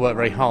having to work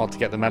very hard to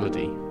get the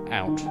melody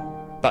out.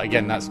 But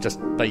again, that's just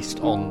based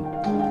on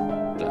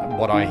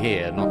what I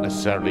hear, not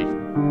necessarily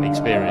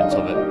experience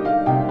of it.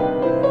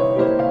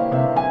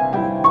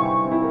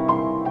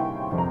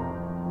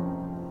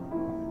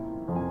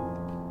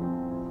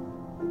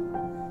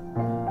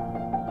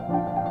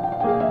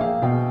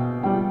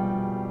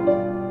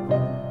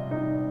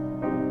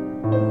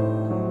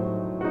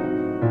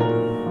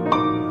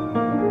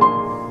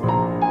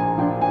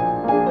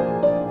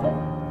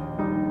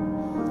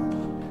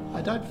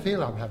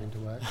 I'm having to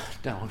work.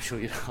 No, I'm sure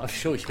you're I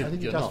think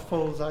it just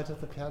falls out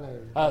of the piano.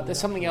 There's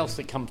something else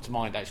that comes to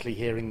mind, actually,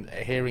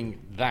 hearing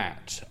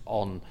that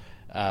on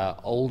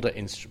older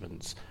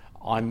instruments.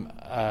 I'm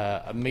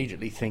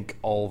immediately think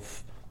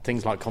of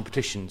things like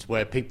competitions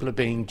where people are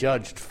being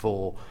judged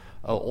for,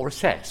 or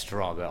assessed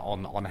rather,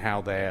 on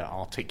how they're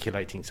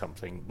articulating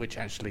something, which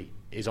actually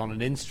is on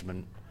an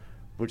instrument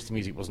which the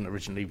music wasn't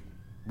originally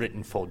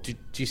written for. Do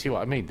you see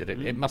what I mean? That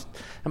it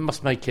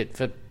must make it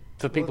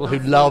for people who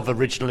love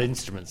original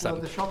instruments. Well,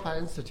 the Chopin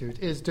Institute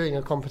is doing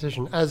a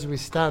competition as we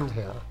stand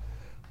here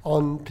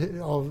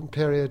on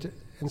period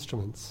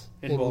instruments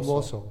in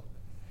Warsaw.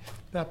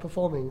 They're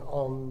performing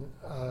on.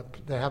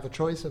 They have a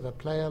choice of a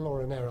Pleyel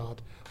or an Erard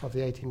of the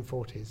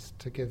 1840s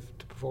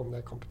to perform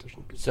their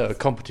competition. So a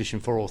competition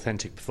for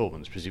authentic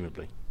performance,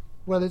 presumably.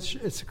 Well,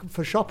 it's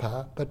for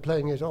Chopin, but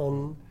playing it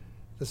on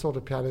the sort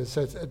of pianos.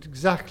 So it's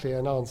exactly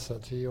an answer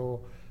to your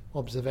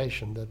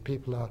observation that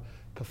people are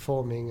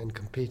performing and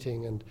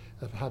competing and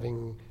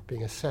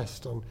being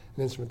assessed on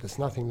an instrument that's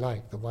nothing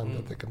like the one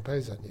that the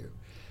composer knew.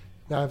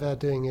 Now they're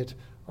doing it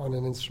on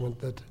an instrument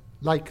that,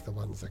 like the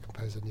ones the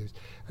composer knew,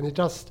 and it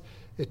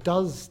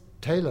does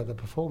tailor the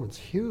performance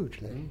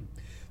hugely.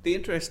 The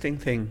interesting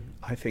thing,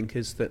 I think,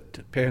 is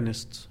that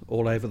pianists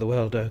all over the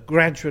world are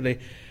gradually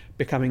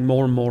becoming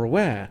more and more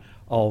aware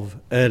of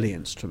early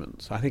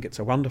instruments. I think it's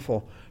a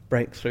wonderful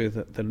breakthrough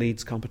that the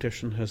Leeds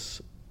competition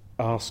has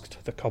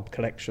asked the Cobb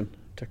Collection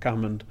to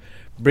come and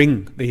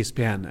bring these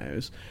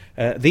pianos.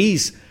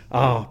 These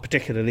are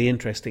particularly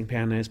interesting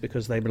pianos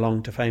because they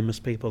belong to famous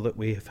people that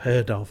we have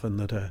heard of and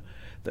that are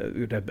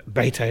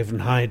Beethoven,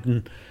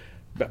 Haydn,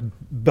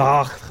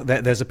 Bach.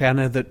 There's a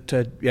piano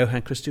that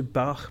Johann Christian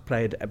Bach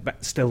played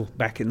still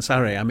back in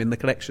Surrey. I mean, the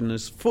collection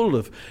is full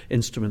of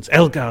instruments.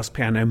 Elgar's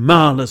piano,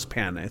 Mahler's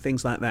piano,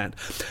 things like that.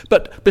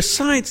 But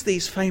besides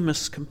these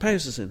famous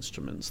composers'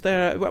 instruments,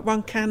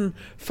 one can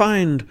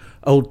find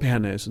old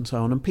pianos and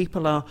so on, and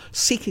people are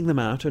seeking them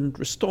out and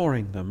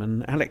restoring them.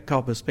 And Alec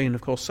Cobb has been, of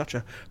course, such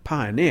a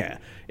pioneer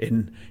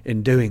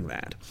in doing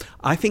that.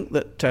 I think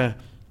that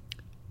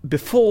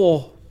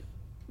before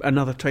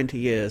another 20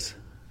 years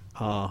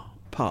are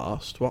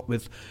past, what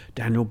with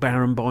Daniel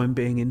Barenboim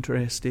being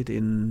interested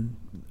in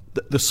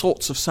the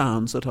sorts of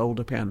sounds that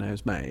older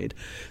pianos made,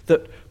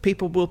 that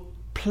people will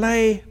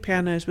play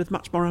pianos with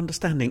much more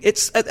understanding.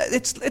 It's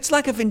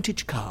like a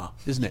vintage car,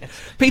 isn't it?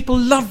 People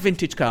love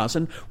vintage cars,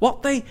 and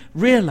what they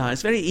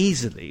realise very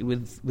easily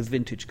with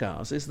vintage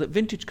cars is that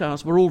vintage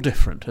cars were all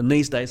different, and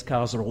these days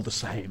cars are all the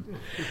same.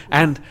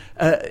 And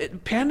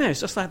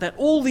pianos, just like that,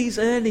 all these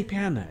early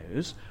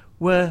pianos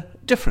were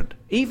different.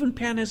 Even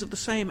pianos of the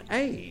same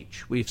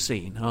age we've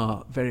seen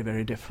are very,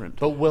 very different.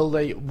 But will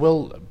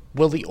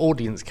the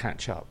audience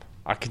catch up?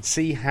 I can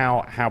see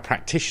how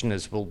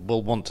practitioners will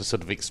want to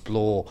sort of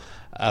explore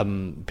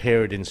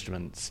period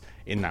instruments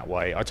in that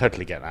way. I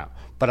totally get that.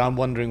 But I'm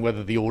wondering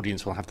whether the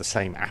audience will have the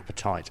same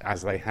appetite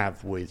as they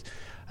have with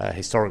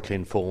historically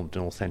informed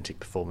and authentic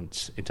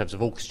performance in terms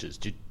of orchestras.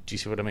 Do you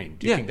see what I mean?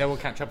 Do you think they will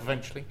catch up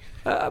eventually?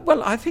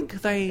 Well, I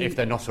think they... If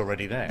they're not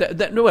already there.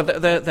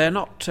 They're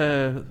not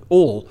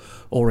all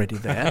already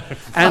there.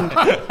 And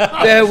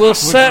there will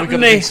certainly... We've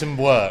got to do some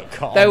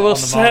work on, there will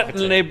on the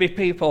certainly be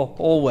people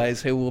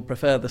always who will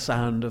prefer the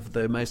sound of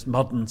the most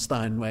modern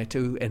Steinway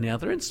to any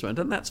other instrument,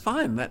 and that's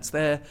fine. That's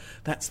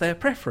their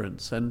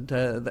preference, and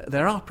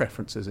there are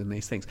preferences in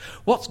these things.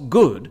 What's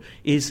good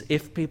is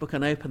if people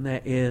can open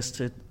their ears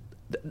to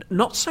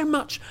not so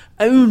much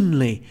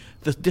only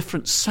the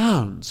different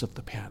sounds of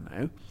the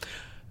piano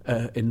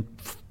in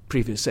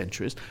previous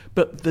centuries,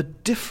 but the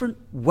different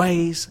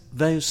ways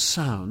those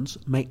sounds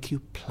make you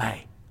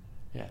play.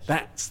 Yes.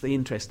 That's the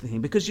interesting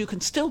thing, because you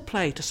can still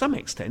play to some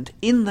extent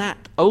in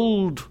that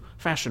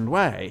old-fashioned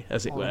way,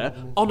 as it were,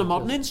 on a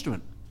modern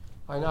instrument.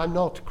 I'm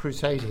not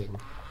crusading.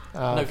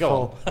 No,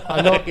 go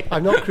on.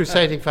 I'm not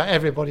crusading for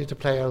everybody to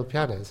play old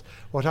pianos.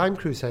 What I'm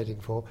crusading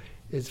for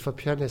is for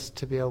pianists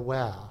to be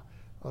aware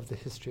of the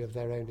history of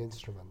their own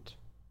instrument.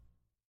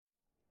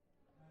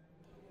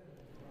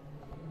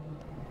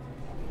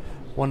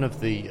 One of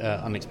the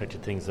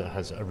unexpected things that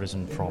has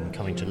arisen from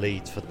coming to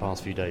Leeds for the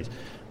past few days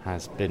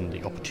has been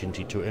the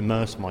opportunity to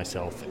immerse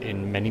myself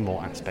in many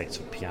more aspects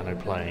of piano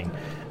playing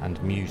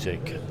and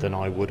music than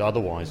I would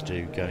otherwise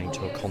do going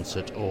to a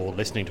concert or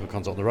listening to a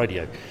concert on the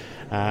radio.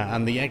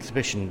 And the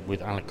exhibition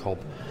with Alec Cobb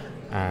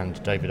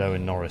and David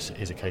Owen Norris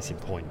is a case in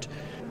point.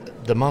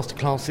 The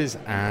masterclasses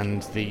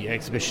and the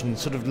exhibition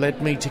sort of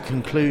led me to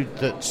conclude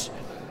that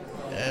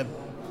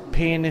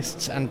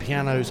pianists and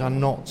pianos are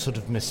not sort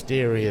of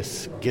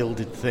mysterious,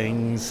 gilded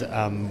things.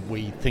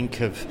 We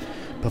think of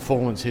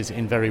performances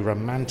in very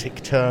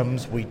romantic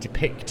terms. We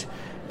depict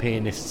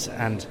pianists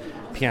and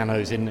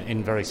pianos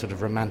in very sort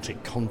of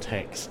romantic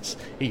contexts,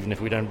 even if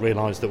we don't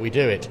realise that we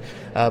do it.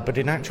 But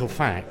in actual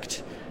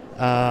fact,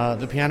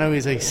 the piano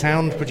is a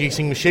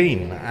sound-producing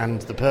machine,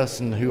 and the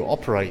person who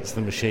operates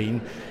the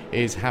machine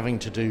is having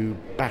to do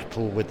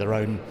battle with their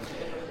own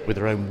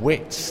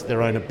wits,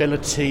 their own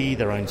ability,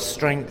 their own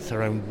strength,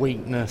 their own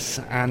weakness,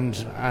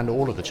 and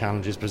all of the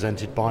challenges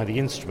presented by the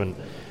instrument,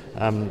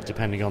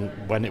 depending on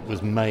when it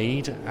was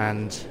made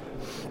and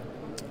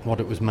what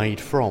it was made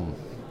from.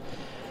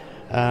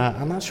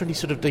 And that's really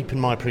sort of deepened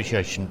my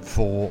appreciation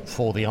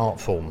for the art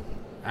form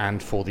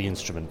and for the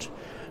instrument.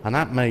 And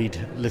that made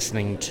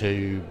listening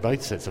to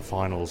both sets of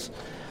finals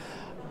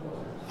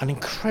an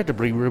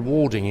incredibly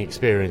rewarding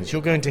experience.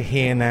 You're going to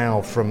hear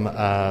now from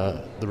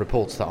the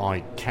reports that I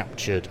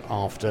captured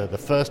after the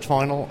first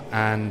final,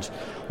 and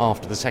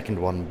after the second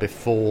one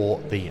before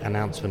the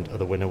announcement of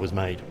the winner was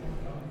made.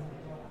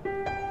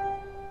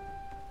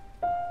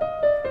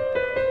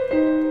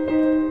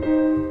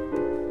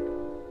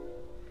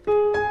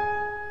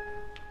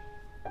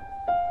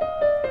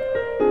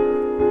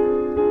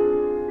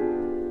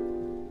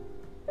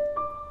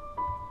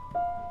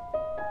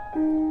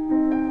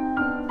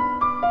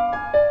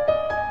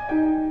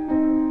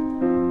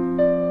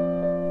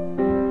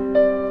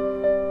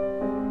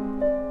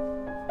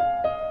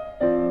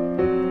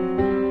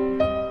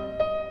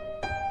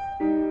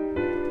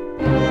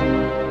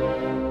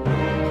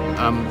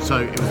 So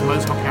it was the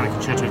Mozart Piano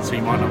Concerto in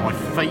C minor, my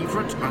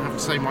favourite. I have to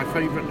say my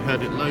favourite,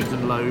 heard it loads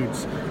and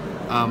loads.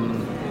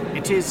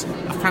 It is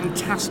a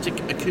fantastic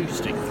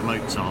acoustic for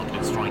Mozart,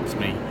 it strikes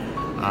me.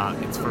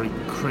 It's very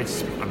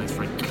crisp and it's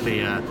very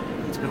clear.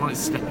 It's a bit like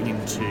stepping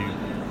into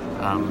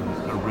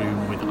a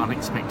room with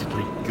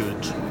unexpectedly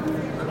good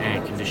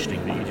air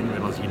conditioning that you didn't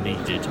realise you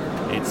needed.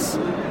 It's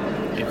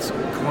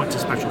quite a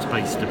special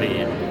space to be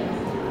in.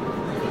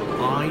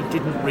 I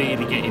didn't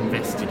really get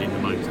invested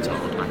in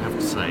Mozart, I have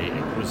to say.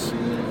 It was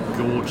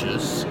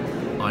gorgeous,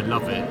 I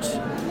love it,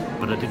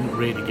 but I didn't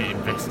really get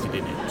invested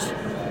in it.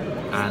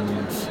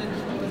 And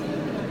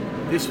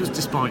this was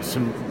despite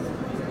some,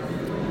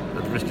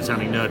 at the risk of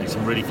sounding nerdy,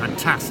 some really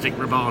fantastic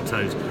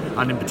rubatos,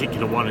 and in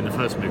particular one in the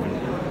first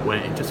movement,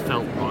 where it just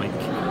felt like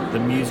the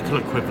musical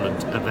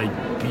equivalent of a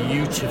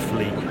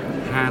beautifully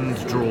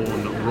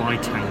hand-drawn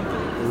right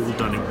angle, all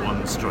done in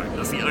one stroke.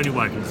 That's the only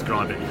way I can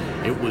describe it.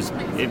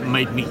 It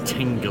made me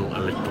tingle a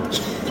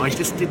little. I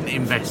just didn't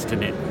invest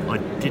in it. I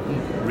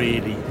didn't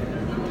really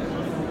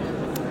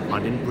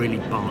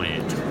buy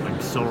it.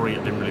 I'm sorry,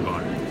 I didn't really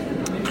buy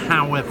it.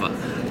 However,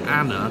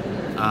 Anna,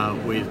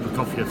 with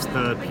Prokofiev's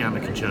third piano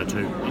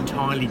concerto,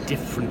 entirely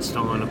different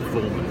style of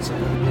performance.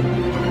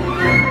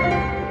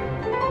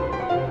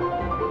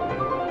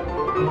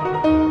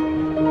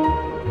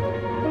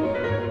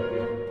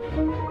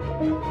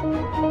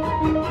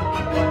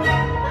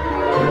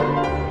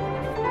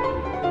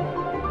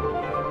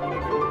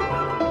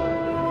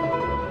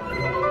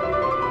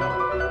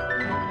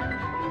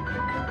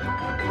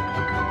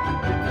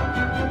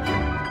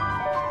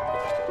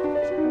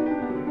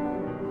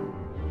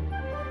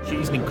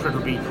 She's an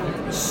incredibly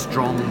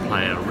strong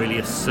player, really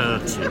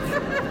assertive,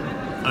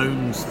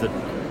 owns the...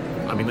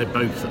 I mean, they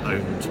both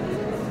owned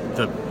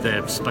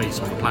their space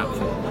on the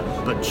platform,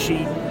 but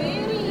she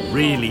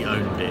really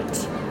owned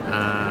it.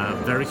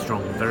 Very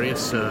strong, very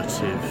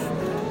assertive,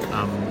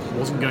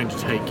 wasn't going to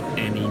take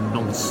any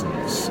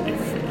nonsense,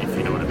 if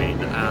you know what I mean.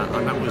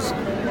 And that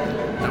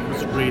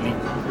was really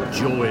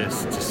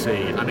joyous to see,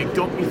 and it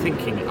got me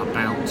thinking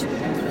about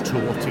to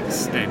what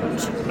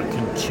extent a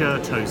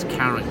concerto's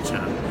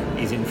character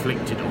is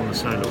inflicted on the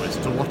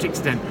soloist. To what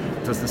extent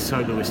does the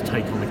soloist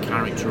take on the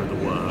character of the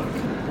work,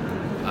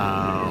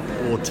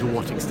 or to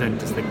what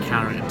extent does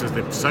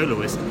the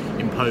soloist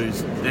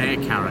impose their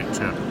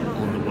character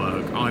on the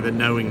work, either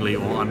knowingly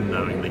or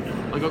unknowingly?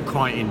 I got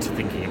quite into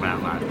thinking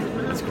about that,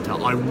 as you can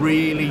tell. I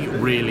really,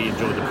 really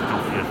enjoyed the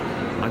Prokofiev.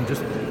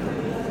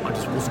 I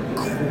just wasn't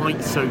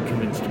quite so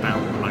convinced about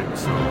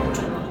Mozart.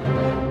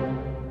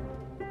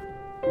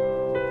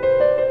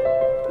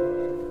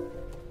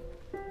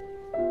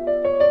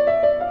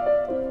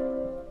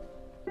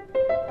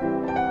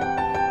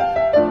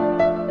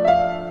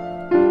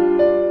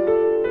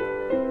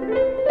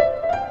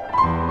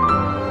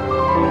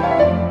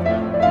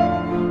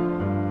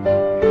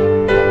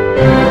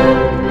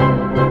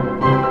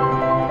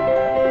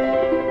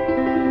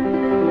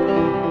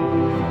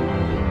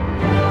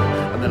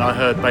 I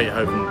heard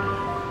Beethoven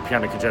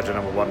Piano Concerto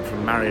No. 1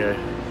 from Mario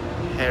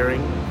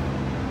Herring.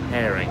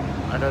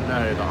 I don't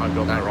know that I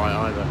got that right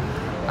either.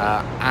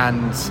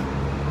 And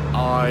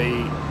I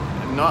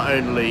not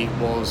only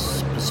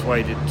was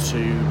persuaded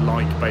to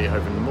like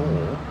Beethoven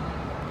more,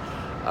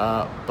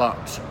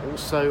 but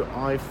also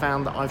I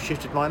found that I've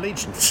shifted my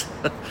allegiance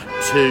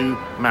to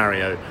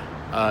Mario.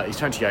 He's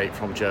 28,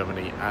 from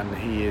Germany, and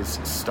he is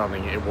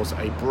stunning. It was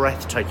a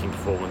breathtaking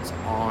performance.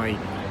 I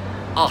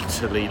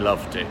utterly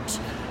loved it.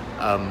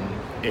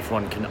 If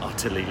one can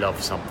utterly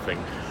love something.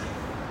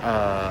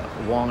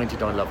 Why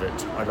did I love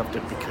it? I loved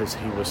it because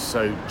he was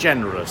so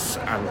generous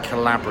and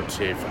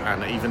collaborative,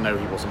 and even though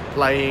he wasn't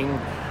playing,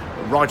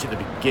 right at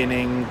the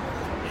beginning,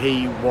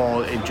 he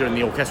was, during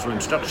the orchestral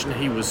introduction,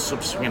 he was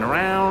sort of swinging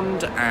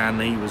around,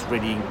 and he was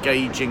really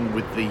engaging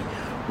with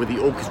the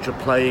orchestra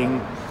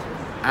playing,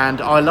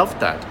 and I loved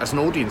that. As an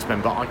audience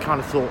member, I kind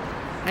of thought,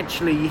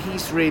 actually,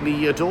 he's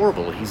really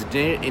adorable, he's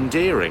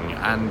endearing,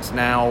 and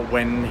now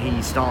when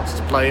he starts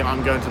to play,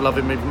 I'm going to love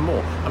him even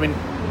more. I mean,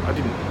 I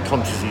didn't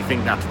consciously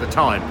think that at the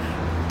time,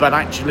 but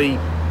actually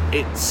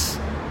it's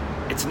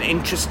an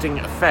interesting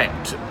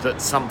effect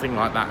that something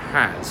like that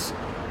has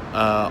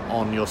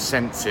on your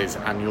senses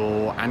and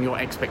your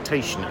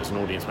expectation as an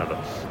audience member.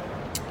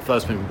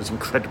 First movement was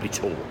incredibly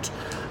taut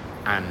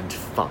and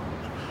fun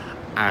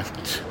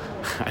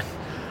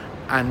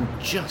and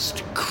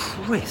just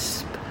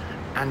crisp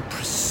and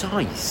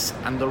precise,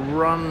 and the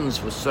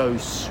runs were so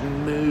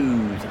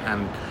smooth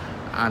and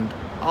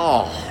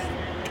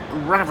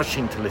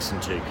ravishing to listen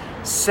to.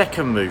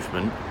 Second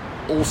movement,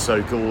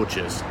 also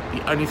gorgeous.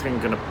 The only thing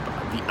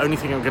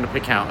I'm going to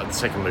pick out at the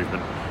second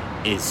movement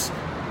is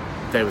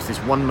there was this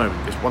one moment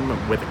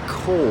where the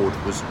chord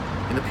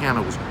in the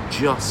piano was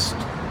just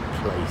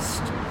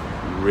placed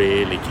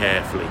really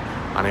carefully,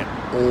 and it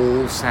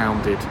all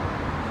sounded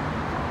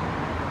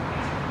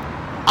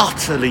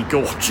utterly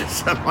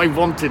gorgeous. And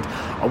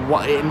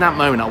in that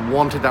moment, I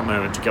wanted that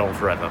moment to go on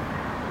forever.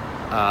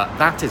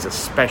 That is a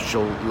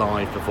special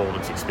live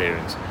performance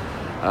experience.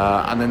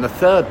 And then the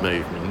third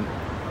movement,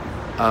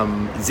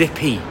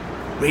 zippy,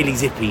 really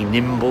zippy,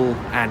 nimble,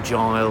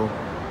 agile,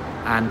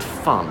 and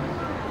fun,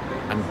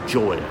 and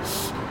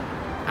joyous,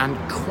 and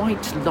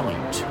quite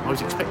light. I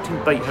was expecting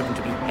Beethoven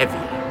to be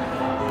heavier,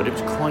 but it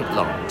was quite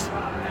light.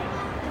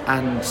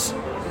 And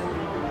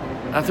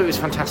I thought it was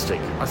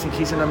fantastic. I think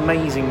he's an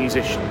amazing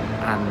musician,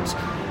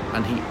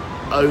 and he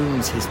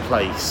owns his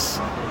place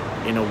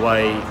in a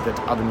way that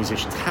other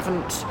musicians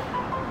haven't,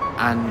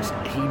 and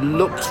he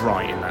looks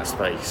right in that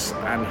space,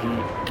 and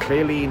he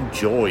clearly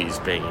enjoys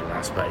being in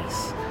that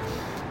space,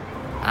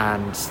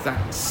 and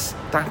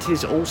that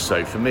is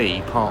also, for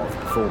me, part of the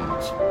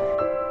performance.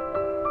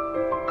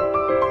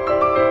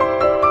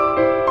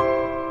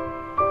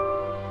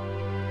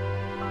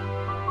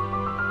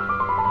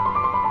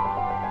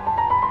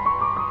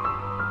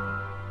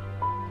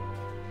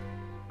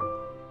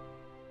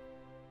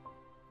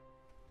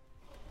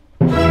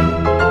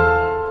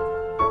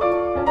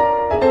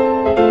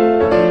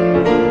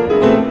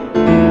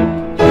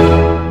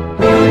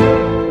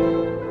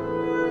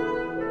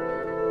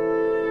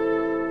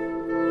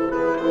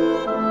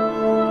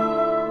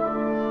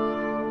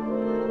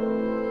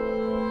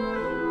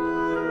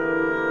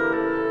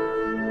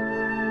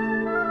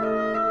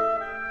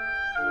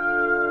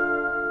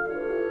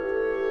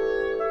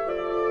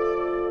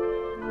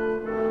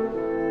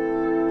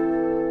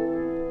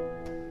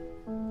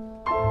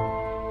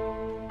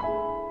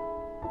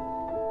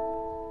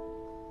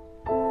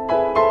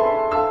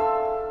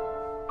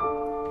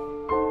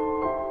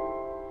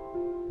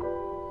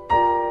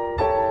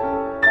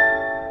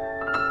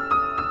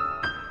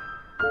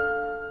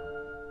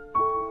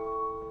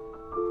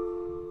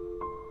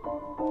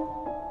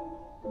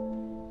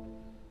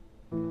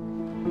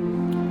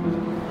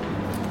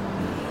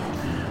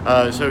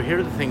 So here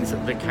are the things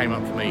that came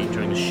up for me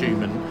during the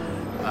Schumann.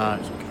 I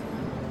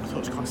thought it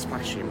was quite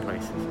splashy in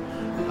places.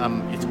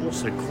 It's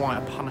also quite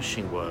a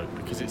punishing work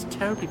because it's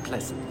terribly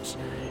pleasant.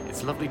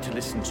 It's lovely to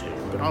listen to,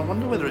 but I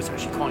wonder whether it's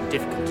actually quite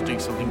difficult to do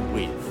something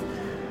with.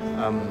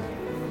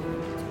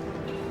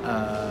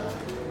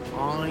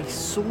 I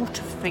sort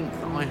of think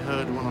that I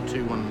heard one or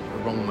two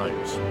wrong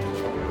notes.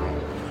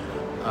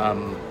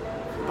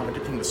 But I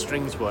did think the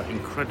strings were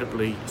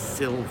incredibly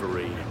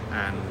silvery,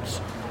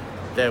 and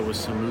there were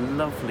some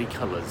lovely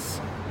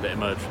colours that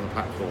emerged from the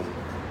platform.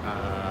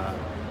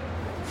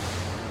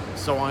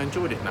 So I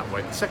enjoyed it in that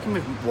way. The second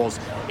movement was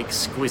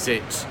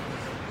exquisite.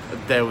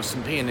 There were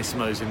some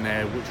pianissimos in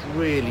there which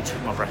really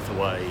took my breath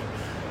away,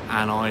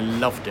 and I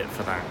loved it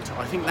for that.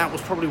 I think that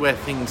was probably where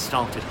things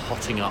started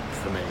hotting up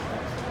for me.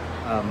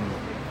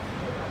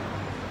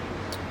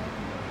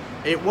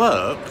 It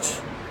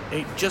worked.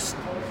 It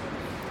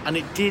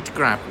did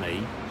grab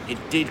me. It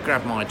did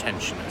grab my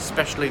attention,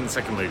 especially in the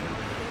second movement.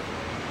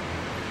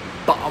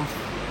 But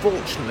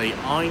unfortunately,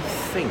 I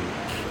think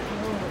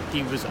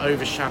he was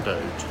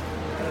overshadowed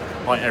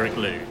by Eric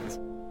Liu.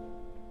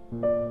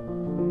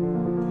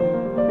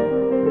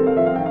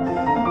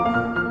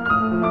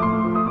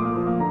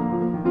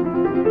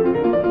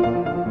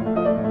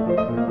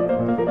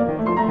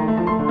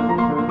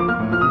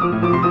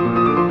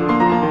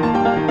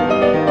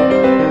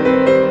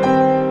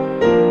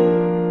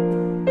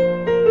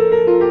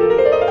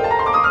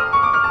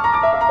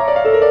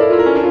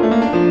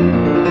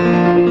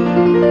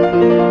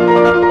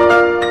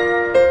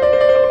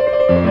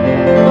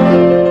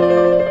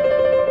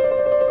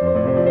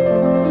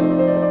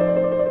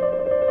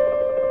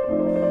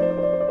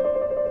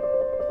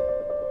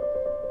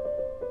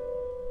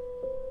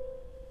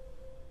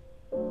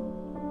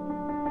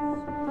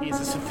 He is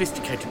a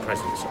sophisticated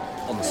presence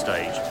on the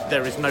stage.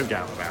 There is no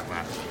doubt about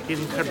that. He's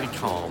incredibly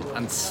calm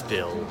and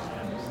still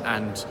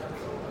and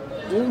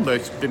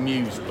almost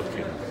bemused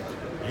looking.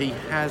 He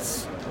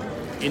has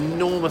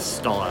enormous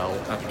style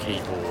at the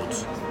keyboard.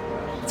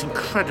 It's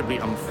incredibly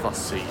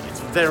unfussy. It's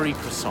very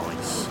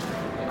precise.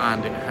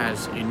 And it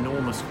has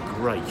enormous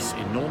grace.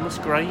 Enormous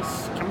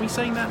grace? Can we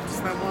say that?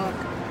 Does that work?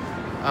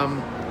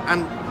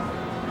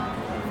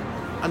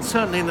 And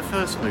certainly in the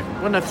first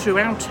movement, well, no,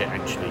 throughout it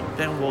actually,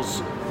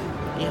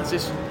 he has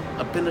this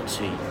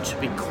ability to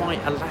be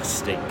quite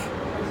elastic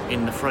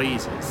in the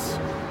phrases,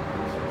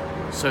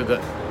 so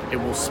that it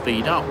will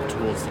speed up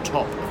towards the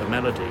top of the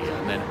melody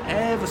and then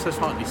ever so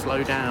slightly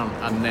slow down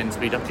and then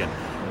speed up again.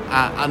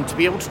 And to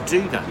be able to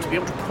do that, to be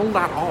able to pull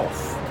that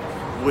off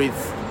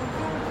with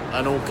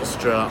an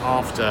orchestra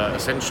after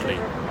essentially,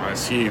 I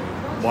assume,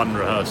 one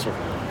rehearsal,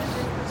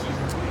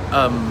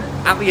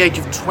 at the age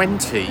of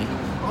 20,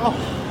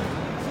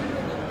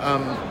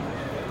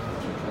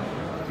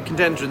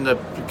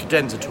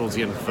 cadenza towards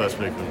the end of the first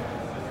movement,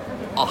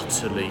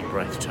 utterly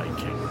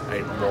breathtaking.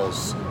 It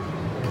was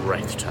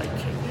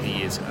breathtaking.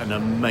 He is an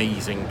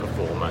amazing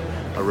performer,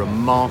 a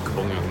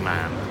remarkable young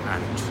man,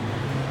 and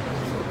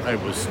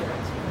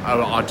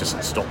I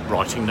just stopped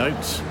writing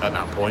notes at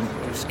that point.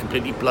 I was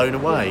completely blown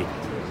away.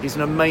 He's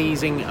an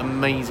amazing,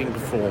 amazing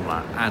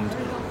performer, and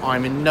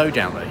I'm in no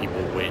doubt that he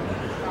will win,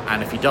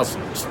 and if he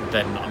doesn't,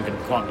 then I'm going to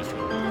be quite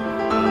miserable.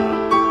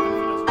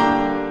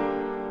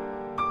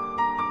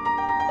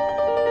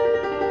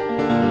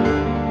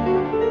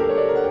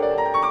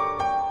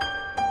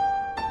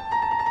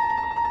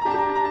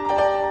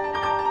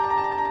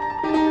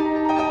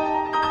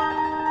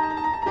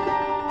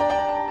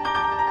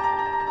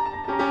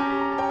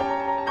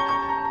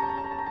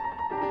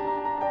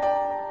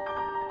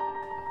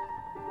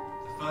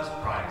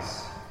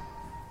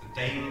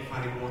 Dame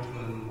Fanny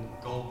Waterman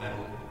gold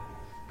medal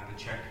and a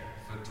cheque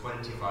for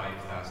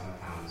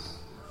 £25,000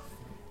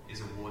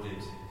 is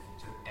awarded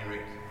to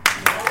Eric.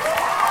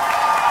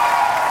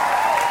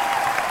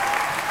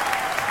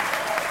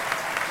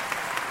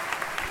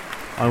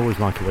 I always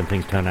like it when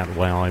things turn out the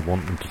way I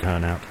want them to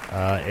turn out.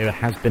 It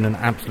has been an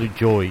absolute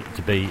joy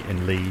to be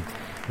in Leeds.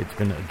 It's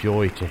been a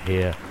joy to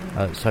hear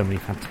so many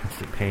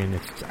fantastic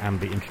pianists and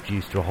be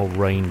introduced to a whole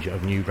range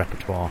of new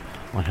repertoire.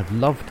 I have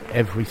loved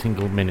every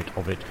single minute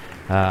of it.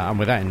 And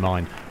with that in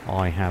mind,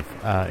 I have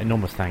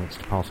enormous thanks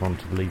to pass on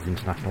to the Leeds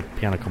International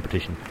Piano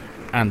Competition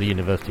and the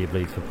University of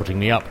Leeds for putting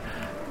me up.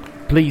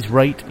 Please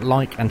rate,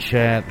 like and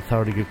share the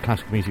Thoroughly Good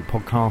Classical Music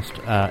podcast.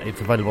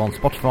 It's available on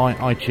Spotify,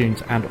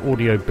 iTunes and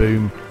Audio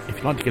Boom. If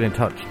you'd like to get in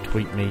touch,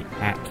 tweet me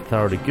at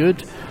Thoroughly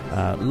Good,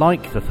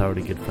 like the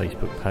Thoroughly Good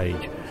Facebook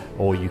page,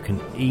 or you can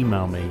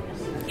email me,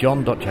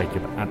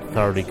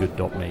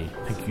 john.jacob@thoroughlygood.me.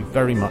 Thank you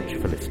very much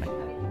for listening.